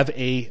have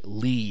a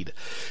lead.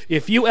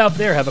 If you out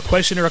there have a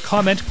question or a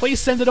comment, please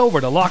send it over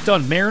to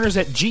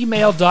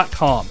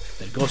lockedonmariners@gmail.com.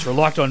 That goes for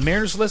Locked On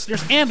Mariners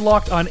listeners and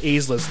Locked On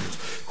A's listeners.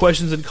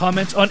 Questions and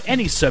comments on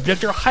any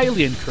subject are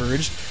highly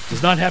encouraged.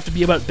 Does not have to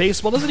be about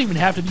baseball, doesn't even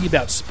have to be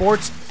about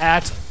sports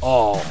at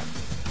all.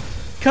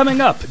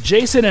 Coming up,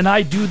 Jason and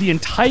I do the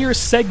entire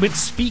segment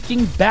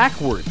speaking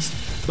backwards,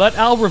 but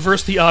I'll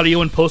reverse the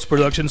audio in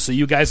post-production so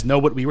you guys know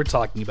what we were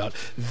talking about.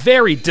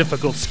 Very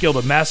difficult skill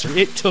to master.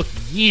 It took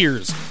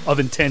years of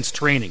intense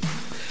training.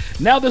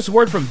 Now this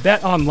word from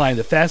BetOnline,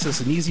 the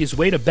fastest and easiest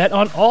way to bet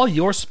on all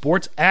your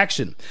sports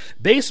action.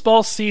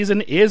 Baseball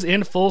season is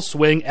in full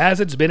swing,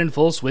 as it's been in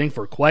full swing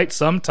for quite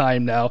some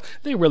time now.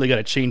 They really got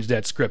to change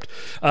that script.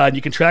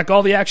 You can track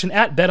all the action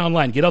at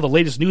BetOnline. Get all the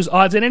latest news,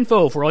 odds, and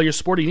info for all your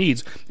sporting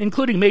needs,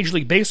 including Major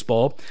League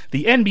Baseball,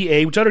 the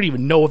NBA, which I don't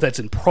even know if that's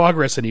in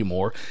progress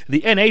anymore,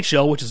 the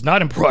NHL, which is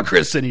not in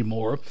progress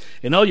anymore,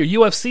 and all your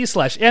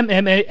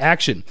UFC/MMA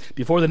action.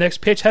 Before the next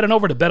pitch, head on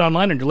over to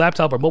BetOnline on your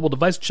laptop or mobile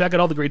device. Check out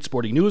all the great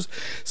sporting news,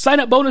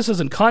 sign-up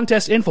bonuses, and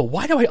contest info.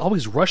 Why do I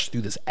always rush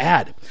through this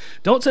ad?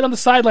 Don't sit on the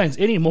sidelines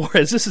anymore,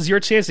 as this is your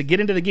chance to get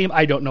into the game.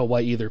 I don't know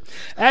why either.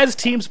 As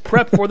teams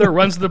prep for their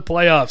runs to the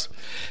playoffs,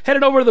 head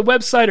on over to the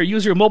website or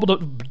use your mobile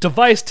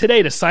device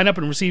today to sign up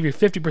and receive your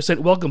 50%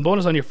 welcome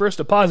bonus on your first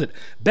deposit.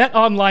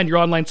 BetOnline, your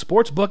online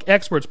sportsbook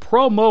experts.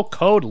 Promo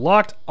code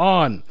Locked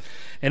On.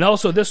 And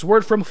also this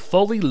word from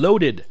Fully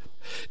Loaded.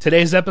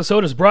 Today's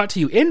episode is brought to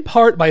you in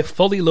part by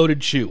Fully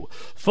Loaded Chew.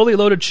 Fully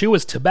Loaded Chew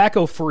is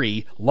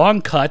tobacco-free,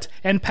 long cut,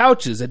 and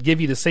pouches that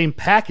give you the same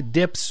pack,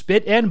 dip,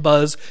 spit, and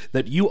buzz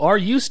that you are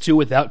used to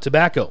without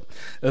tobacco.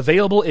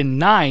 Available in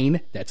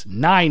 9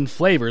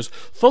 flavors,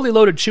 Fully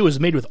Loaded Chew is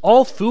made with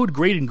all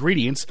food-grade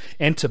ingredients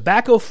and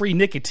tobacco-free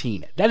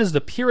nicotine. That is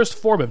the purest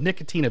form of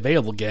nicotine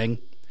available, gang.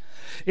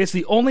 It's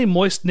the only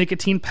moist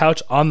nicotine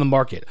pouch on the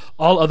market.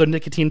 All other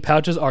nicotine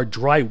pouches are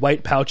dry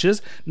white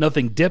pouches.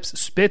 Nothing dips,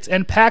 spits,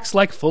 and packs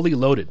like Fully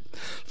Loaded.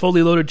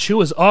 Fully Loaded Chew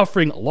is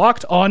offering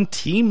Locked On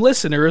team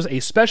listeners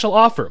a special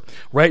offer.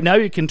 Right now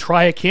you can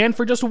try a can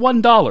for just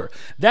 $1.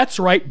 That's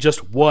right,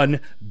 just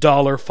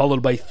 $1,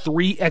 followed by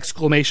 3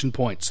 exclamation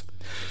points.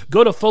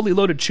 Go to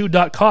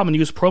fullyloadedchew.com and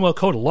use promo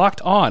code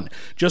LOCKEDON.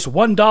 Just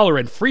 $1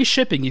 and free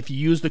shipping if you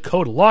use the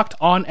code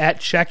LOCKEDON at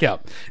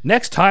checkout.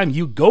 Next time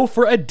you go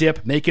for a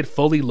dip, make it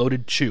Fully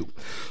Loaded Chew.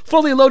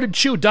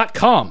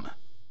 fullyloadedchew.com.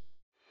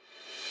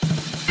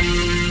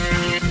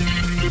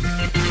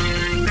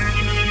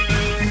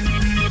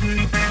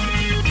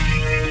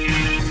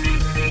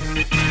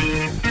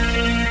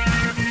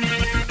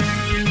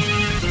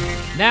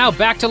 Now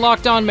back to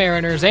Locked On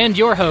Mariners and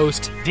your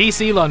host,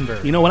 DC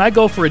Lundberg. You know, when I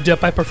go for a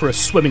dip, I prefer a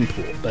swimming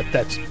pool, but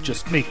that's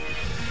just me.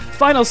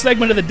 Final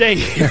segment of the day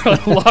here on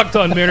Locked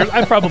On Mariners.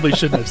 I probably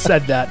shouldn't have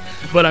said that,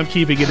 but I'm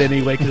keeping it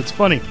anyway because it's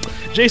funny.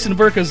 Jason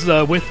Burke is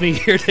with me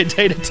here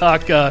today to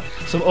talk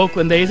some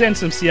Oakland A's and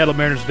some Seattle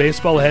Mariners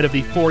baseball ahead of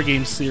the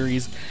 4-game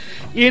series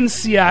in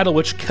Seattle,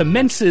 which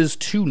commences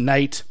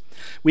tonight.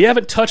 We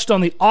haven't touched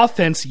on the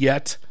offense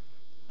yet.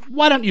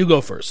 Why don't you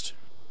go first?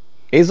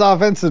 A's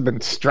offense has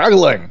been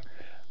struggling.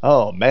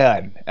 Oh,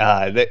 man.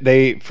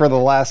 They for the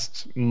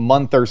last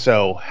month or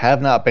so, have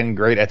not been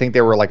great. I think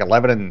they were like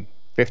 11-15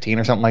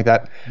 or something like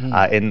that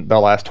in their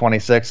last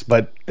 26.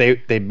 But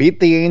they beat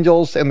the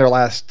Angels in their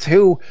last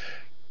 2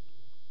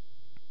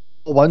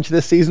 bunch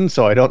this season,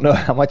 so I don't know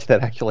how much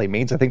that actually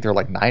means. I think they're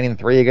like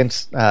 9-3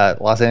 against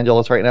Los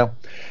Angeles right now.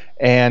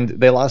 And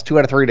they lost 2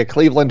 out of 3 to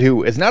Cleveland,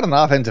 who is not an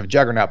offensive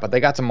juggernaut, but they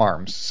got some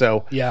arms.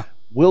 So yeah.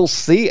 We'll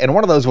see. And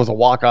one of those was a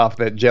walk-off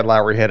that Jed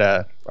Lowry hit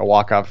a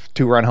walk-off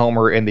 2-run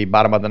homer in the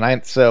bottom of the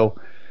 9th. So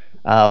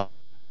I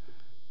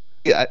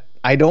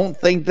don't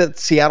think that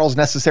Seattle's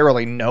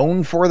necessarily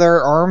known for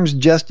their arms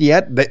just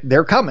yet.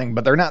 They're coming,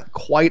 but they're not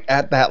quite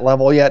at that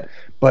level yet.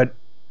 But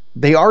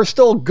they are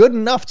still good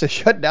enough to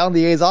shut down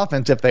the A's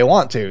offense if they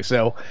want to.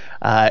 So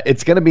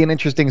it's going to be an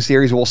interesting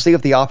series. We'll see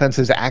if the offense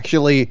is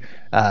actually,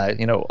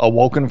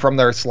 awoken from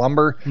their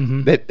slumber.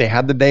 That they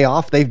had the day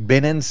off. They've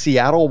been in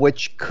Seattle,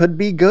 which could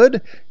be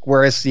good,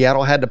 whereas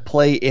Seattle had to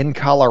play in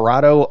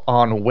Colorado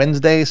on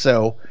Wednesday.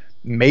 So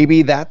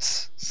maybe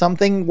that's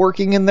something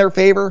working in their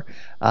favor.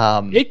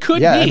 It could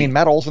be. I mean,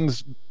 Matt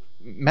Olson's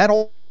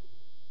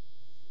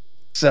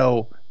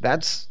so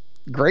that's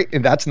great,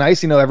 and that's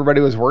nice.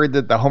 Everybody was worried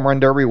that the home run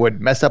derby would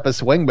mess up his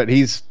swing, but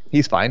he's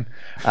fine.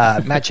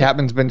 Matt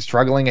Chapman's been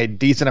struggling a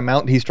decent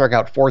amount. He struck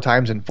out 4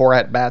 times in 4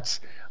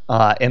 at-bats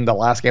in the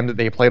last game that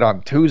they played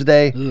on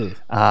Tuesday.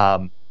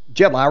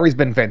 Jed Lowry's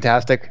been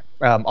fantastic.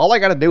 All I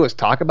got to do is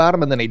talk about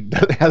him, and then he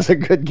has a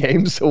good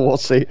game, so we'll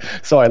see.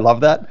 So I love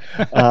that.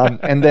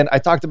 And then I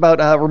talked about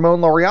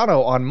Ramon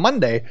Laureano on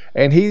Monday,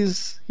 and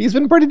he's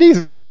been pretty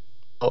decent.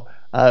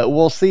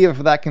 We'll see if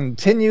that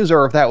continues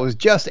or if that was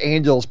just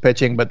Angels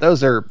pitching, but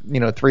those are,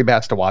 three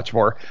bats to watch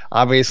for.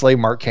 Obviously,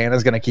 Mark Canha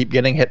is going to keep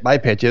getting hit by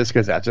pitches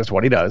because that's just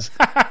what he does.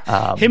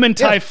 Him and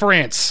Ty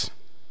France.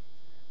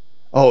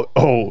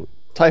 Oh,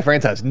 Ty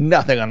France has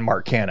nothing on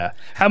Mark Canha.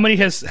 How many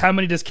does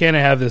Canha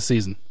have this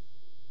season?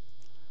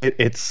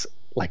 It's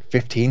like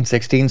 15,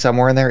 16,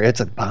 somewhere in there.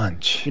 It's a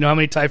bunch. You know how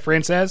many Ty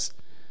France has?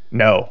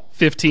 No.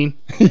 15.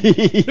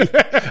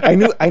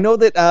 I know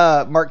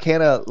that Mark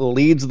Canha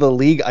leads the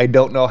league. I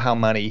don't know how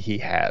many he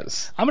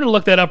has. I'm going to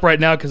look that up right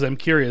now because I'm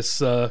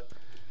curious.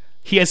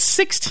 He has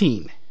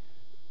 16.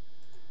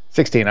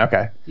 16,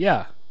 okay.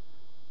 Yeah.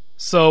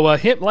 So,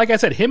 like I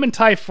said, him and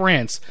Ty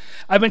France,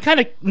 I've been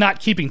kind of not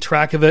keeping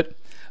track of it,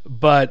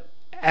 but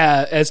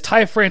as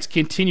Ty France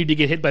continued to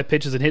get hit by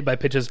pitches,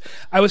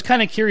 I was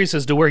kind of curious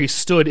as to where he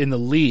stood in the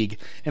league,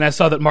 and I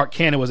saw that Mark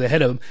Canha was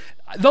ahead of him.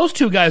 Those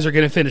two guys are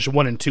going to finish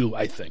 1 and 2,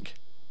 I think,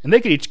 and they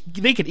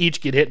could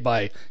each get hit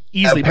by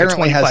easily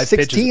apparently by 25 has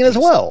 16 pitches as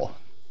well.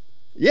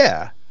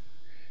 Yeah,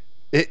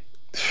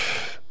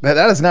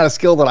 that is not a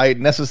skill that I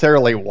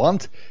necessarily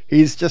want.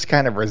 He's just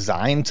kind of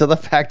resigned to the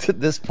fact at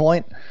this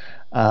point.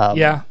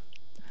 Yeah,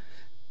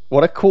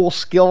 what a cool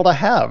skill to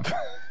have.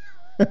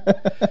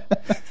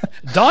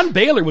 Don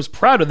Baylor was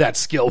proud of that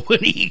skill when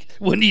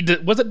he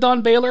did. Was it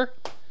Don Baylor?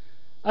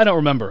 I don't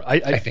remember.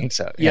 I think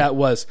so. Yeah, it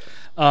was.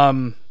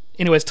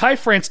 Anyways, Ty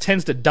France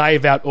tends to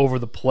dive out over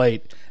the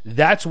plate.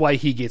 That's why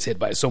he gets hit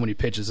by so many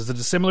pitches. Is it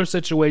a similar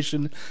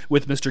situation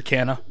with Mr.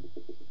 Canha?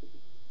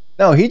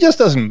 No, he just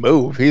doesn't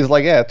move. He's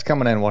like, yeah, it's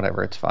coming in,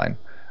 whatever, it's fine.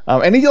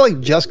 And he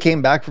just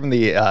came back from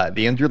the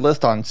injured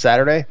list on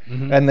Saturday,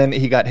 and then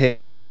he got hit.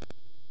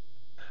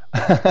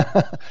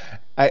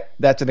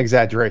 That's an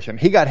exaggeration.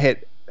 He got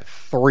hit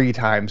 3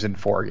 times in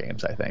 4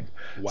 games, I think.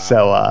 Wow.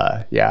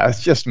 So, yeah,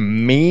 it's just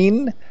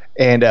mean.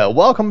 And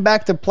welcome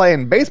back to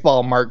playing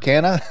baseball, Mark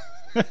Canha.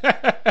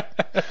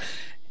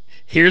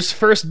 Here's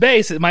first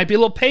base. It might be a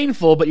little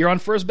painful, but you're on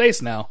first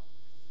base now.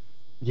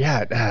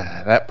 Yeah,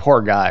 that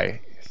poor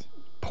guy.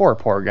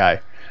 Poor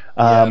guy.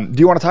 Do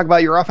you want to talk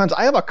about your offense?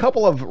 I have a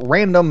couple of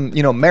random,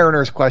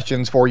 Mariners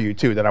questions for you,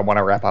 too, that I want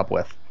to wrap up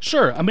with.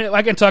 Sure. I mean,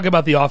 I can talk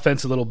about the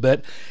offense a little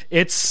bit.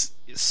 It's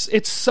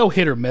so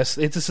hit or miss.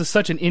 This is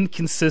such an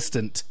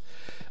inconsistent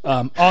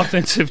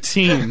offensive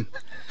team.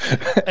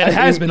 It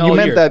has been all year.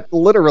 You meant that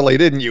literally,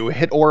 didn't you?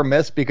 Hit or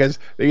miss because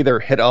they either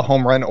hit a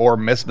home run or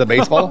miss the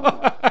baseball?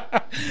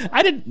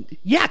 I didn't.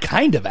 Yeah,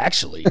 kind of,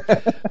 actually.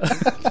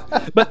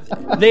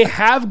 But they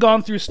have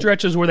gone through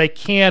stretches where they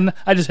can,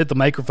 I just hit the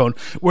microphone,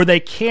 where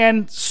they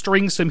can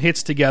string some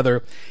hits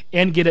together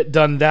and get it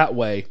done that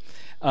way.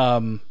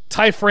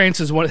 Ty France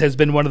has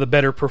been one of the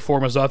better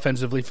performers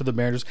offensively for the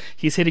Mariners.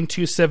 He's hitting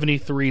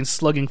 .273 and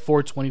slugging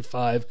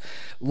 .425.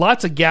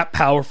 Lots of gap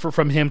power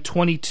from him,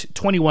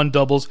 21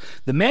 doubles.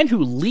 The man who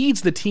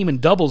leads the team in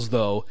doubles,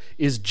 though,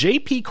 is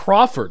J.P.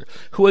 Crawford,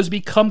 who has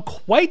become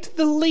quite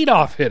the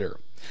leadoff hitter.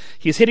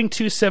 He's hitting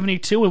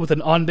 .272 with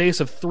an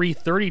on-base of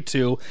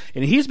 .332,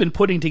 and he's been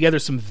putting together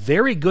some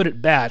very good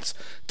at-bats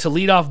to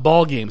lead off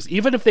ball games.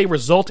 Even if they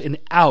result in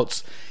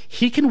outs,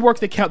 he can work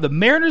the count. The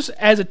Mariners,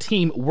 as a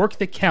team, work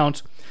the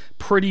count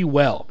pretty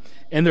well.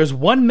 And there's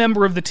one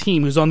member of the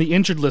team who's on the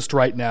injured list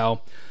right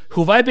now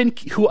who I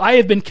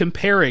have been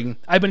comparing.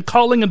 I've been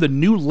calling him the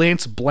new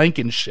Lance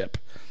Blankenship,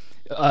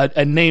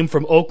 a name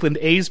from Oakland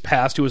A's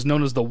past who is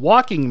known as the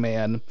Walking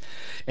Man.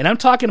 And I'm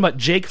talking about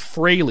Jake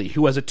Fraley,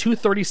 who has a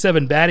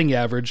 .237 batting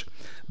average,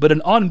 but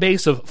an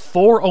on-base of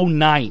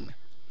 .409.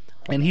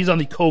 And he's on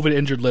the COVID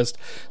injured list,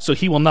 so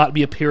he will not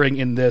be appearing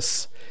in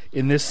this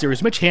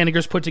series. Mitch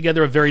Haniger's put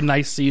together a very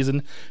nice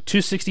season,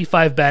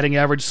 .265 batting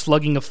average,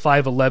 slugging of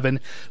 .511.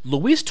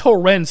 Luis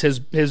Torrens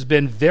has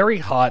been very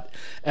hot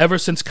ever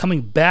since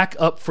coming back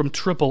up from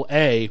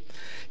AAA.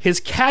 His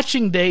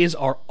catching days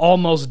are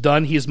almost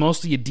done. He is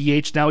mostly a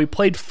DH now. He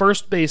played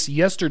first base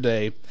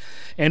yesterday,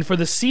 and for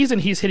the season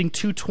he's hitting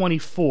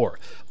 .224.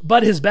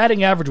 But his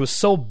batting average was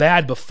so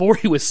bad before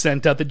he was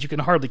sent out that you can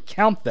hardly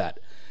count that.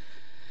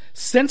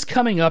 Since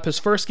coming up, his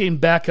first game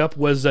back up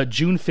was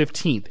June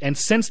 15th, and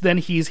since then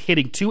he's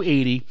hitting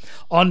 .280,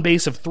 on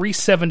base of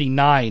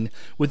 .379,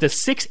 with a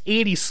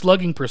 .680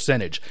 slugging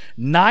percentage.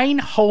 9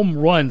 home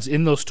runs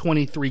in those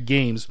 23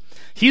 games.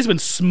 He's been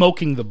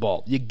smoking the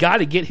ball. You got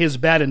to get his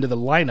bat into the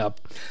lineup.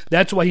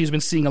 That's why he's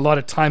been seeing a lot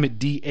of time at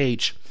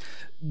DH,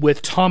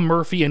 with Tom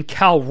Murphy and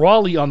Cal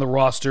Raleigh on the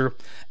roster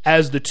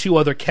as the 2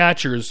 other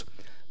catchers.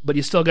 But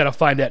you still got to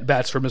find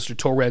at-bats for Mr.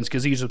 Torrens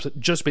because he's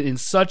just been in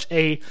such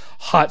a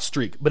hot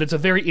streak. But it's a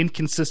very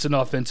inconsistent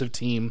offensive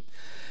team,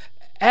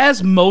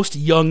 as most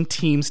young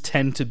teams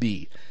tend to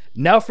be.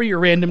 Now for your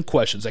random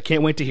questions. I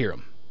can't wait to hear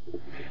them.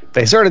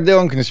 They started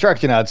doing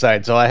construction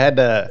outside, so I had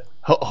to...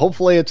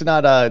 hopefully it's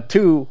not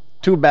too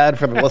bad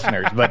for the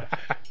listeners. But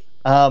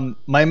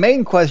My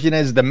main question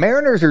is the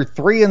Mariners are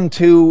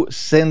 3-2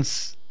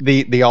 since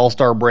the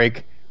All-Star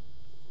break,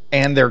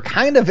 and they're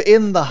kind of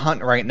in the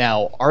hunt right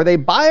now. Are they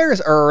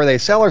buyers or are they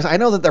sellers? I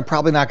know that they're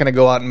probably not going to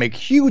go out and make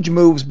huge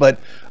moves, but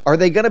are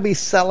they going to be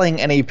selling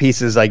any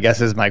pieces, I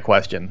guess is my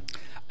question.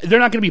 They're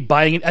not going to be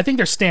buying it. I think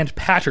they're stand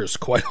patters,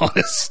 quite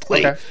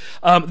honestly. Okay.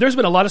 There's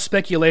been a lot of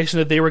speculation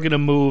that they were going to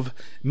move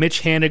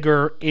Mitch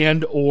Haniger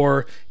and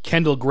or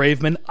Kendall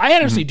Graveman. I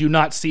honestly do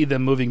not see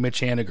them moving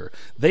Mitch Haniger.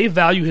 They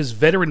value his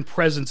veteran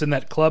presence in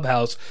that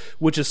clubhouse,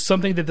 which is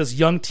something that this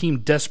young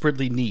team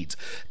desperately needs.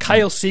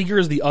 Kyle Seager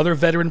is the other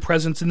veteran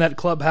presence in that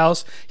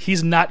clubhouse.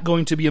 He's not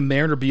going to be a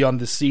Mariner beyond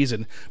this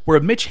season, where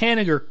Mitch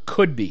Haniger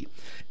could be.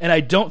 And I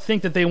don't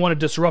think that they want to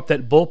disrupt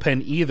that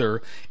bullpen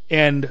either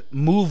and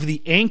move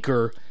the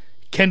anchor,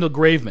 Kendall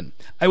Graveman.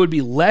 I would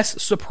be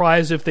less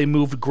surprised if they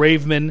moved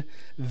Graveman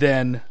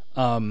than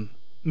Mr.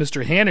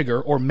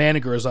 Haniger, or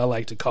Maniger as I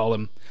like to call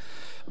him.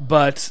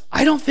 But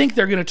I don't think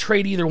they're going to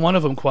trade either one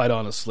of them, quite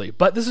honestly.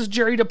 But this is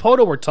Jerry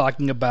Dipoto we're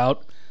talking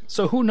about,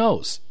 so who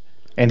knows?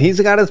 And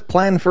he's got his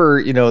plan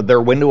for,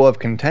 their window of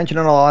contention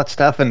and all that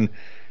stuff, and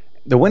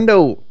the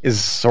window is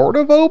sort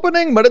of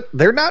opening, but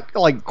they're not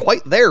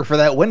quite there for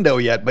that window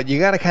yet. But you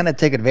got to kind of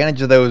take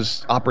advantage of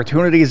those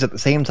opportunities at the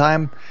same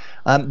time.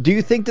 Do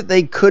you think that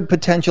they could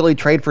potentially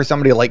trade for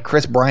somebody like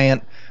Chris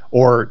Bryant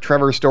or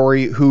Trevor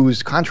Story,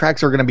 whose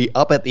contracts are going to be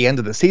up at the end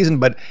of the season,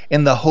 but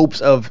in the hopes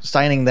of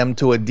signing them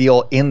to a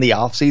deal in the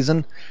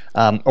offseason,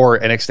 or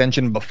an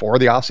extension before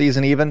the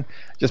offseason even,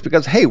 just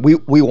because, hey, we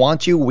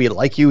want you, we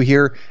like you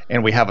here,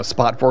 and we have a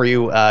spot for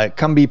you.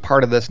 Come be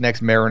part of this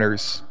next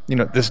Mariners,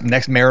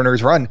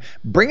 run.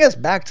 Bring us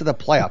back to the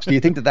playoffs. Do you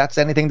think that that's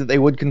anything that they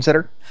would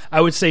consider?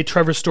 I would say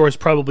Trevor Story is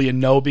probably a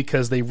no,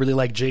 because they really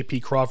like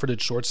J.P. Crawford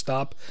at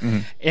shortstop.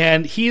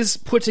 And he's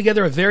put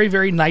together a very,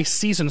 very nice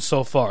season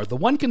so far. The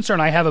one concern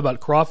I have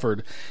about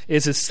Crawford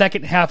is his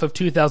second half of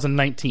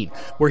 2019,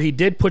 where he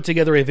did put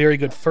together a very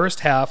good first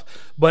half,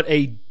 but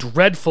a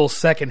dreadful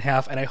second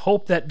half, and I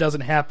hope that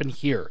doesn't happen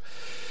here.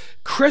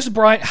 Chris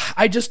Bryant,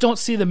 I just don't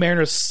see the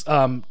Mariners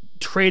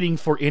trading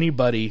for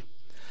anybody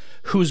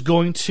who's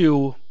going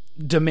to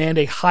demand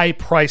a high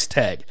price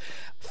tag.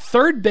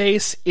 Third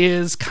base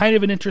is kind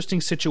of an interesting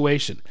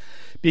situation,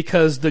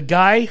 because the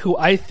guy who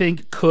I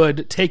think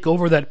could take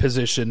over that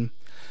position,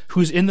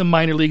 who's in the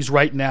minor leagues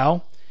right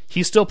now,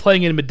 he's still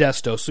playing in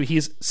Modesto, so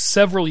he's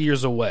several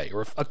years away,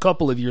 or a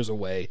couple of years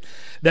away.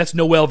 That's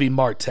Noelvi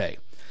Marte.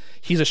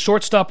 He's a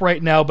shortstop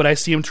right now, but I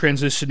see him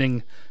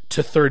transitioning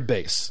to third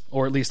base,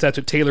 or at least that's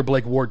what Taylor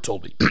Blake Ward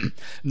told me.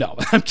 No,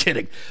 I'm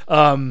kidding.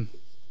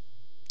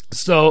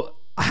 So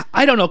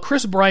I don't know.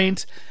 Chris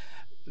Bryant,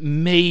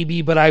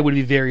 maybe, but I would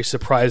be very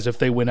surprised if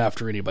they went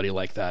after anybody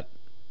like that.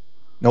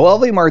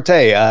 Noelvi Marte,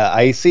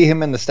 I see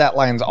him in the stat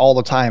lines all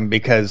the time,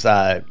 because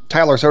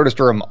Tyler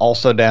Soderstrom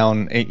also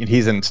down.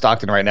 He's in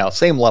Stockton right now,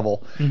 same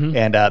level,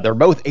 and they're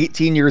both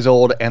 18 years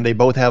old, and they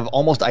both have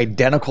almost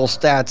identical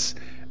stats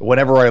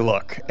whenever I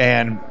look.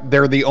 And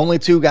they're the only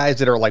two guys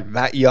that are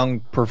that young,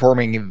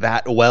 performing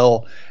that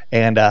well.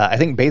 And I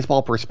think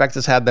Baseball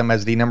Prospectus had them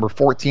as the number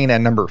 14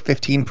 and number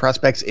 15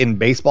 prospects in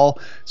baseball.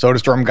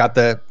 Soderstrom got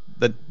the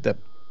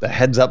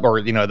heads up,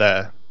 or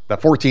the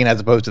 14 as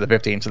opposed to the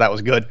 15, so that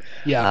was good.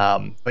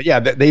 Yeah. But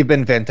yeah, they've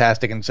been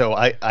fantastic, and so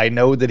I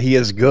know that he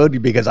is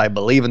good because I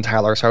believe in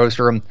Tyler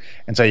Soderstrom,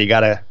 and so you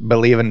got to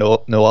believe in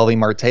Noelvi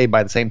Marte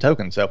by the same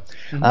token. So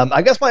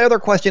I guess my other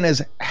question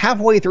is,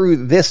 halfway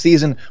through this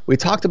season, we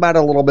talked about it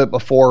a little bit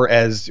before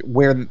as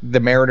where the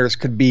Mariners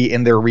could be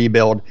in their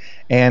rebuild,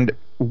 and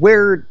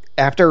where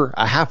after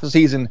a half a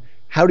season,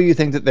 how do you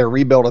think that their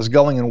rebuild is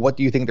going, and what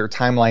do you think their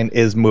timeline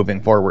is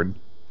moving forward?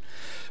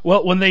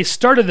 Well, when they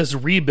started this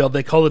rebuild,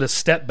 they called it a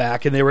step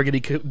back, and they were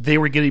going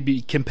to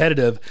be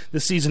competitive the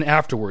season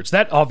afterwards.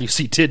 That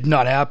obviously did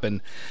not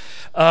happen.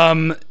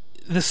 The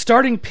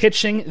starting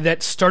pitching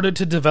that started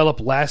to develop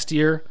last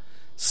year,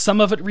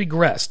 some of it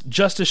regressed.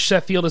 Justice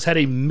Sheffield has had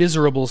a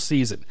miserable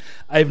season.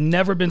 I've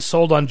never been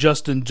sold on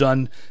Justin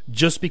Dunn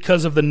just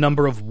because of the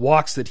number of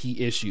walks that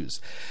he issues.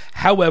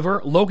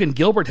 However, Logan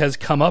Gilbert has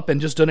come up and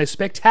just done a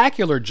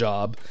spectacular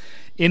job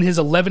in his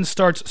 11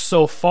 starts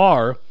so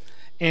far.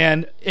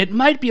 And it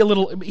might be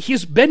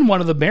he's been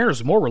one of the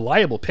Mariners' more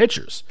reliable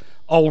pitchers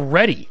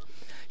already.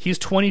 He's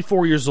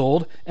 24 years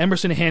old.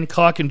 Emerson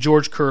Hancock and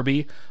George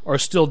Kirby are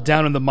still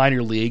down in the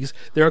minor leagues.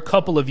 They're a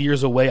couple of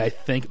years away, I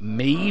think,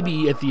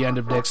 maybe at the end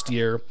of next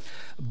year.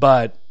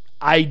 But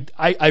I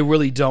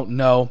really don't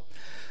know.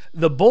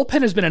 The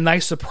bullpen has been a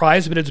nice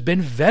surprise, but it's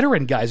been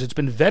veteran guys. It's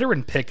been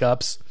veteran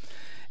pickups.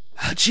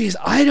 Geez,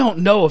 I don't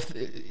know if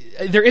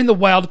they're in the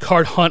wild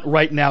card hunt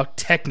right now.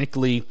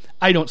 Technically,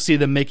 I don't see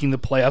them making the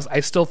playoffs. I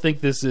still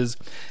think this is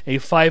a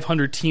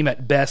 500 team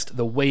at best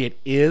the way it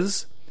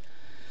is.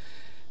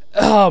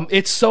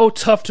 It's so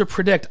tough to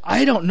predict.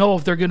 I don't know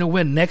if they're going to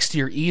win next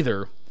year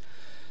either.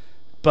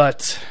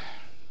 But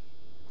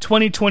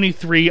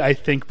 2023, I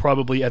think,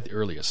 probably at the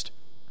earliest.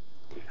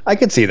 I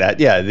could see that.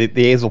 Yeah,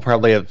 the A's will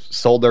probably have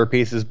sold their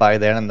pieces by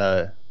then, and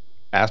the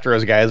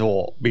Astros guys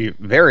will be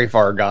very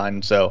far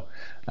gone. So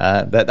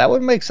that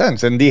would make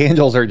sense. And the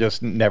Angels are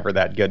just never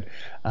that good.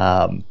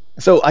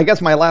 So I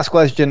guess my last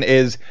question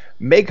is,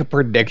 make a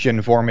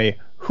prediction for me.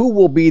 Who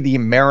will be the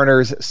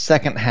Mariners'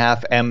 second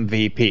half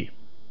MVP?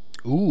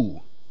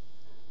 Ooh.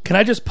 Can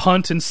I just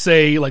punt and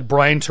say like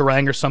Brian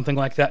Turang or something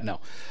like that? No.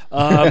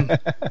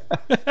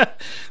 The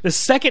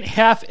second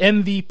half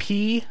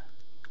MVP,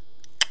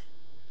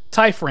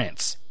 Ty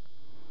France.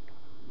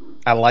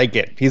 I like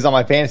it. He's on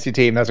my fantasy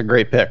team. That's a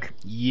great pick.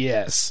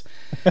 Yes.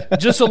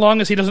 Just so long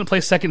as he doesn't play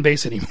second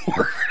base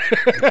anymore.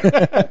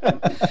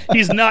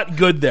 He's not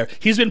good there.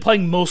 He's been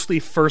playing mostly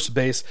first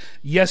base.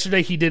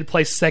 Yesterday he did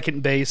play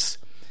second base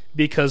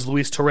because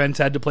Luis Torrens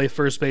had to play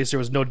first base. There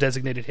was no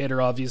designated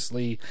hitter,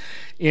 obviously,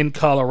 in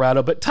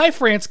Colorado. But Ty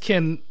France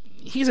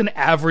he's an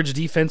average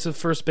defensive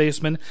first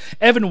baseman.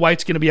 Evan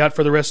White's going to be out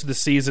for the rest of the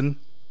season.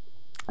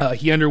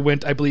 He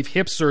underwent, I believe,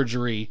 hip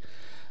surgery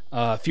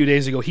a few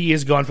days ago. He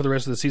is gone for the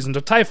rest of the season. So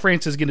Ty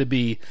France is going to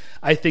be,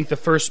 I think, the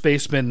first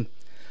baseman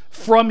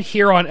from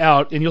here on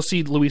out, and you'll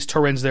see Luis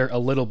Torrens there a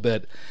little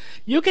bit.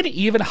 You can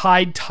even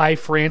hide Ty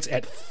France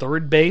at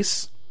third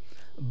base,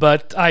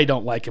 but I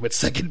don't like him at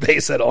second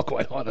base at all,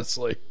 quite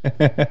honestly.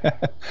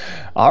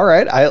 All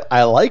right,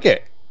 I like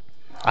it.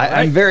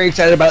 I'm very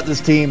excited about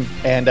this team,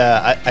 and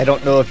I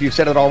don't know if you've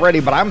said it already,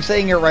 but I'm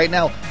saying it right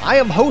now. I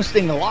am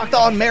hosting Locked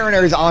On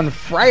Mariners on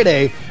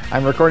Friday.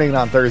 I'm recording it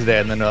on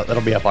Thursday, and then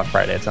it'll be up on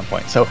Friday at some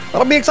point. So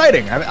that'll be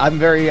exciting. I'm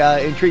very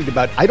intrigued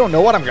about it. I don't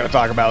know what I'm going to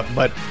talk about,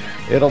 but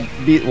it'll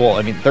be,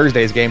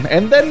 Thursday's game,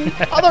 and then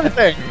other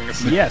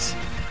things. Yes.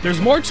 There's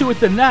more to it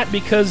than that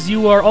because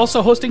you are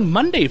also hosting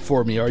Monday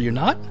for me, are you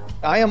not?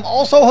 I am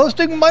also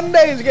hosting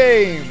Monday's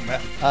game.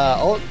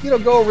 I'll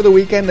go over the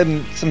weekend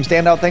and some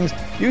standout things.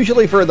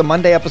 Usually for the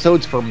Monday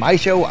episodes for my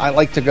show, I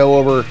like to go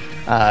over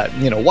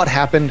what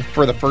happened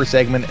for the first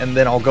segment, and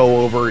then I'll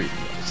go over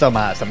some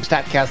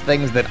StatCast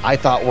things that I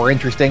thought were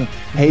interesting.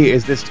 Hey,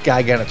 is this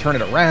guy going to turn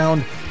it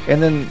around?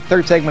 And then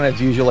third segment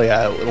is usually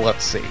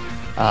let's see.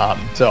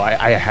 So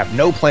I have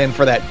no plan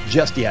for that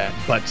just yet,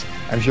 but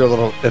I'm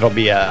sure it'll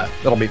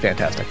be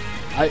fantastic.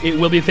 It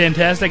will be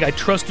fantastic. I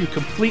trust you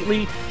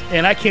completely,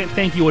 and I can't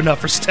thank you enough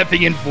for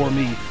stepping in for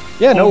me.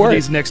 Yeah, no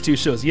worries. These next two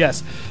shows,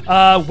 yes.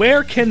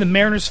 Where can the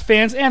Mariners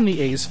fans and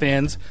the A's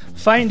fans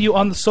find you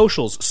on the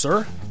socials,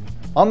 sir?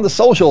 On the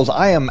socials,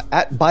 I am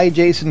at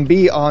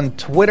ByJasonB on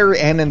Twitter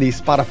and in the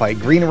Spotify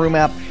Green Room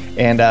app.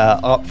 And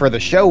for the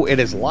show, it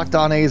is Locked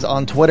On A's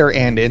on Twitter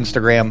and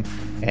Instagram.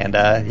 And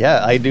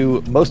I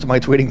do most of my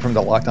tweeting from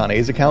the Locked On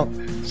A's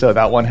account. So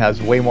that one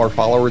has way more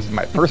followers than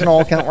my personal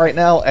account right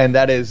now. And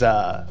that is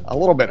a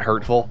little bit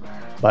hurtful.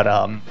 But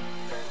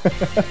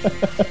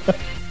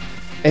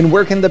and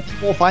where can the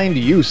people find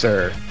you,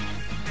 sir?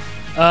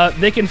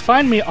 They can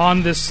find me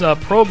on this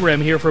program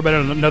here for about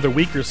another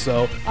week or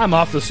so. I'm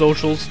off the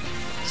socials.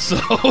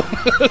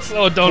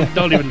 So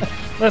don't even,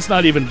 let's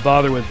not even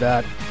bother with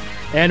that.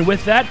 And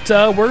with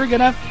that, we're going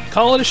to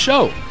call it a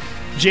show.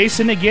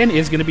 Jason, again,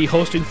 is going to be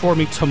hosting for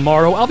me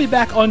tomorrow. I'll be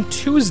back on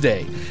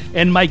Tuesday.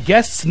 And my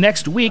guests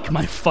next week,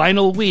 my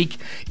final week,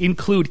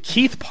 include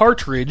Keith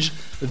Partridge,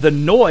 The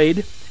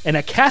Noid, and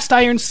a cast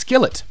iron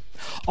skillet.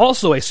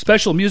 Also, a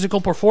special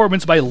musical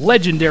performance by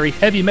legendary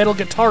heavy metal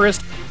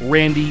guitarist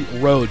Randy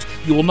Rhoads.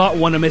 You will not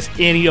want to miss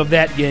any of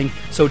that, gang.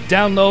 So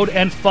download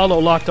and follow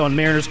Locked On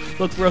Mariners.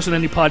 Look for us on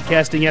any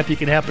podcasting app you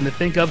can happen to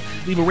think of.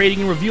 Leave a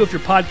rating and review if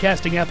your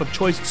podcasting app of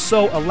choice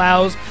so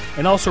allows.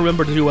 And also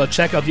remember to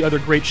check out the other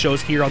great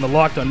shows here on the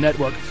Locked On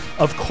Network,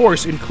 of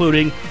course,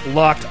 including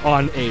Locked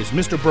On A's.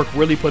 Mr. Burke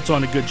really puts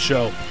on a good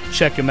show.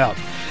 Check him out.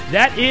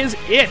 That is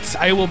it.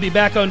 I will be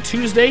back on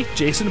Tuesday.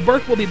 Jason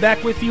Burke will be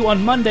back with you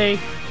on Monday.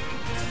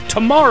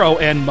 Tomorrow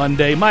and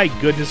Monday. My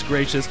goodness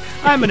gracious.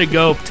 I'm going to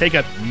go take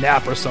a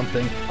nap or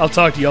something. I'll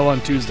talk to y'all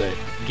on Tuesday.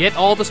 Get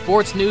all the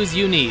sports news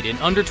you need in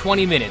under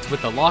 20 minutes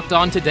with the Locked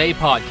On Today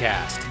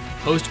podcast.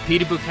 Host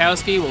Peter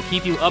Bukowski will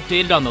keep you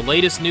updated on the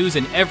latest news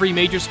in every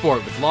major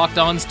sport with Locked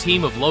On's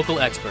team of local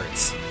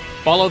experts.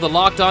 Follow the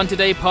Locked On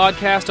Today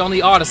podcast on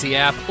the Odyssey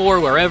app or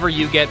wherever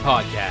you get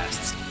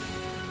podcasts.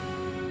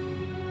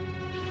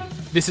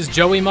 This is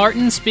Joey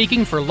Martin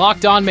speaking for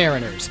Locked On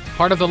Mariners,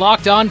 part of the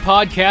Locked On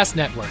Podcast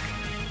Network.